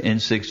 4:40,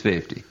 and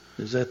 6:50.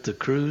 Is that the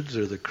Croods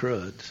or the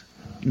Cruds?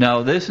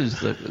 No, this is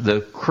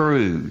the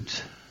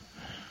Croods.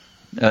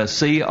 Croods,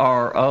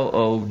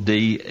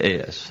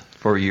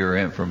 for your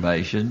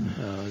information.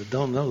 I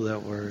don't know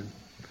that word.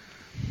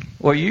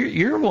 Well,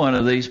 you're one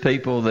of these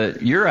people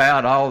that you're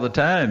out all the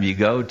time. You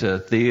go to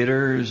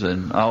theaters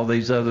and all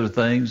these other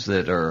things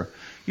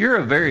you're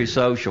a very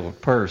social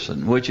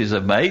person, which is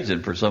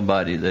amazing for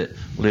somebody that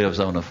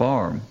lives on a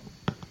farm.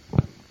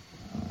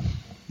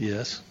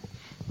 Yes.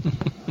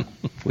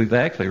 We've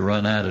actually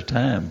run out of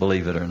time,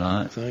 believe it or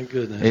not. Thank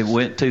goodness. It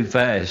went too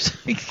fast.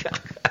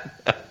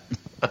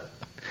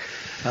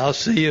 I'll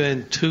see you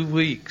in 2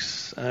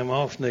 weeks. I'm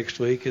off next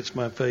week. It's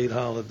my paid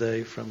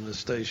holiday from the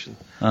station.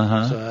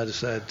 So I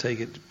decided to take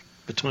it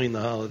between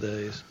the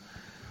holidays.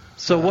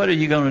 So what are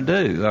you going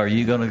to do? Are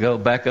you going to go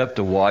back up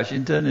to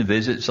Washington and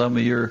visit some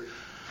of your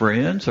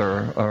friends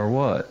or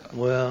what?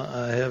 Well,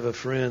 I have a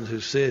friend who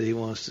said he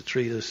wants to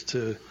treat us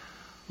to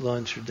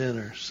lunch or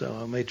dinner, so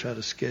I may try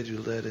to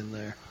schedule that in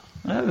there.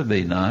 That would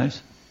be nice.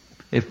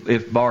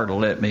 If Bart will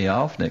let me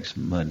off next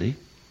Monday,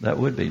 that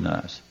would be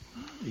nice.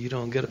 You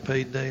don't get a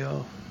paid day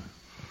off?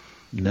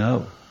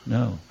 No.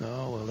 Oh,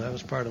 well, that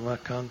was part of my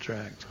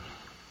contract.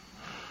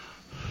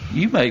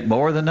 You make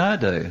more than I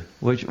do,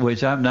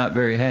 which I'm not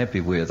very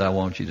happy with, I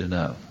want you to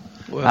know.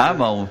 Well,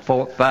 I'm on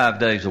 5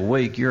 days a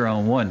week. You're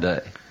on 1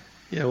 day.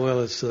 Yeah,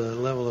 well, it's the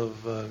level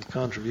of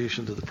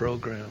contribution to the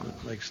program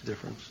that makes a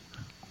difference.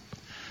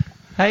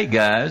 Hey,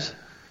 guys,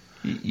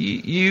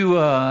 you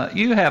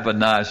have a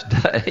nice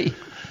day,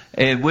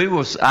 and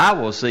I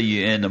will see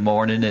you in the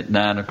morning at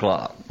 9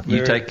 o'clock.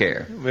 You take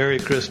care. Merry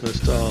Christmas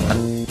to all.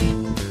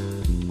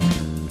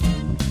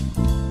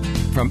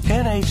 From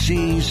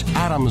NHC's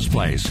Adams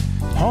Place,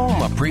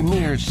 home of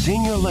premier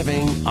senior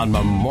living on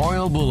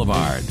Memorial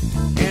Boulevard.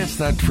 It's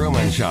The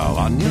Truman Show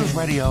on News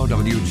Radio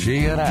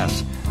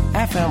WGNS,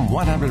 FM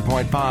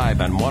 100.5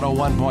 and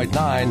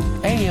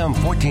 101.9, AM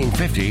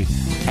 1450,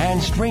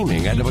 and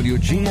streaming at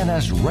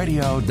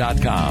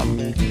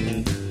WGNSradio.com.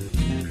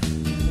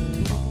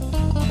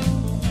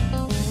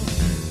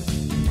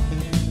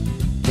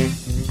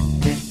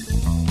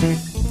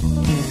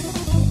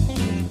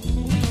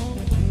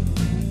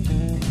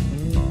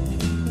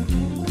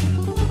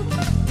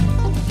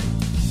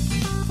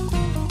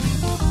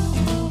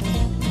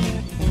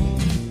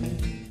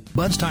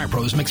 Bud's Tire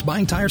Pros makes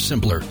buying tires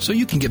simpler so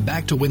you can get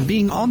back to when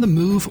being on the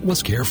move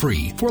was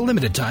carefree. For a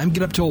limited time,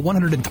 get up to a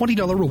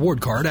 $120 reward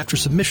card after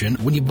submission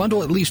when you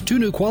bundle at least 2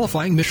 new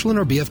qualifying Michelin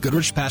or BF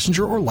Goodrich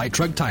passenger or light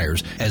truck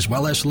tires, as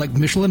well as select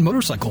Michelin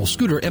motorcycle,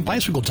 scooter, and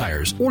bicycle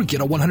tires, or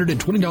get a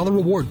 $120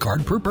 reward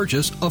card per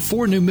purchase of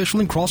 4 new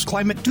Michelin Cross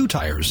Climate 2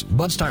 tires.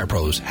 Bud's Tire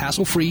Pros,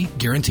 hassle-free,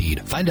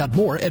 guaranteed. Find out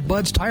more at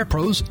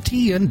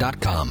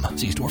budstirepros.tn.com.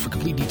 See store for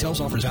complete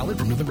details. Offers valid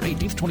from November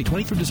 18th,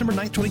 2020 through December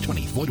 9th,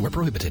 2020. Void where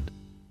prohibited.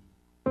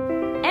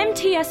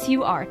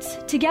 MTSU Arts,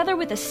 together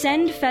with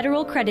Ascend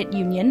Federal Credit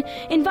Union,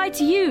 invites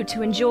you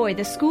to enjoy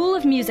the School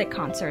of Music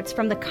concerts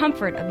from the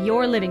comfort of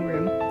your living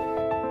room.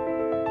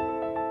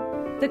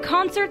 The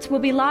concerts will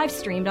be live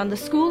streamed on the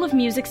School of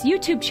Music's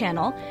YouTube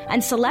channel,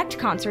 and select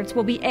concerts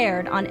will be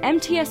aired on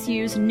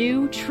MTSU's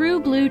new True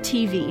Blue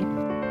TV.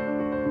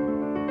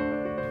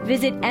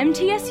 Visit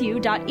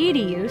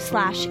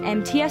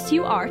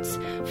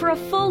mtsu.edu/MTSUarts for a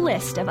full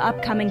list of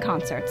upcoming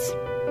concerts.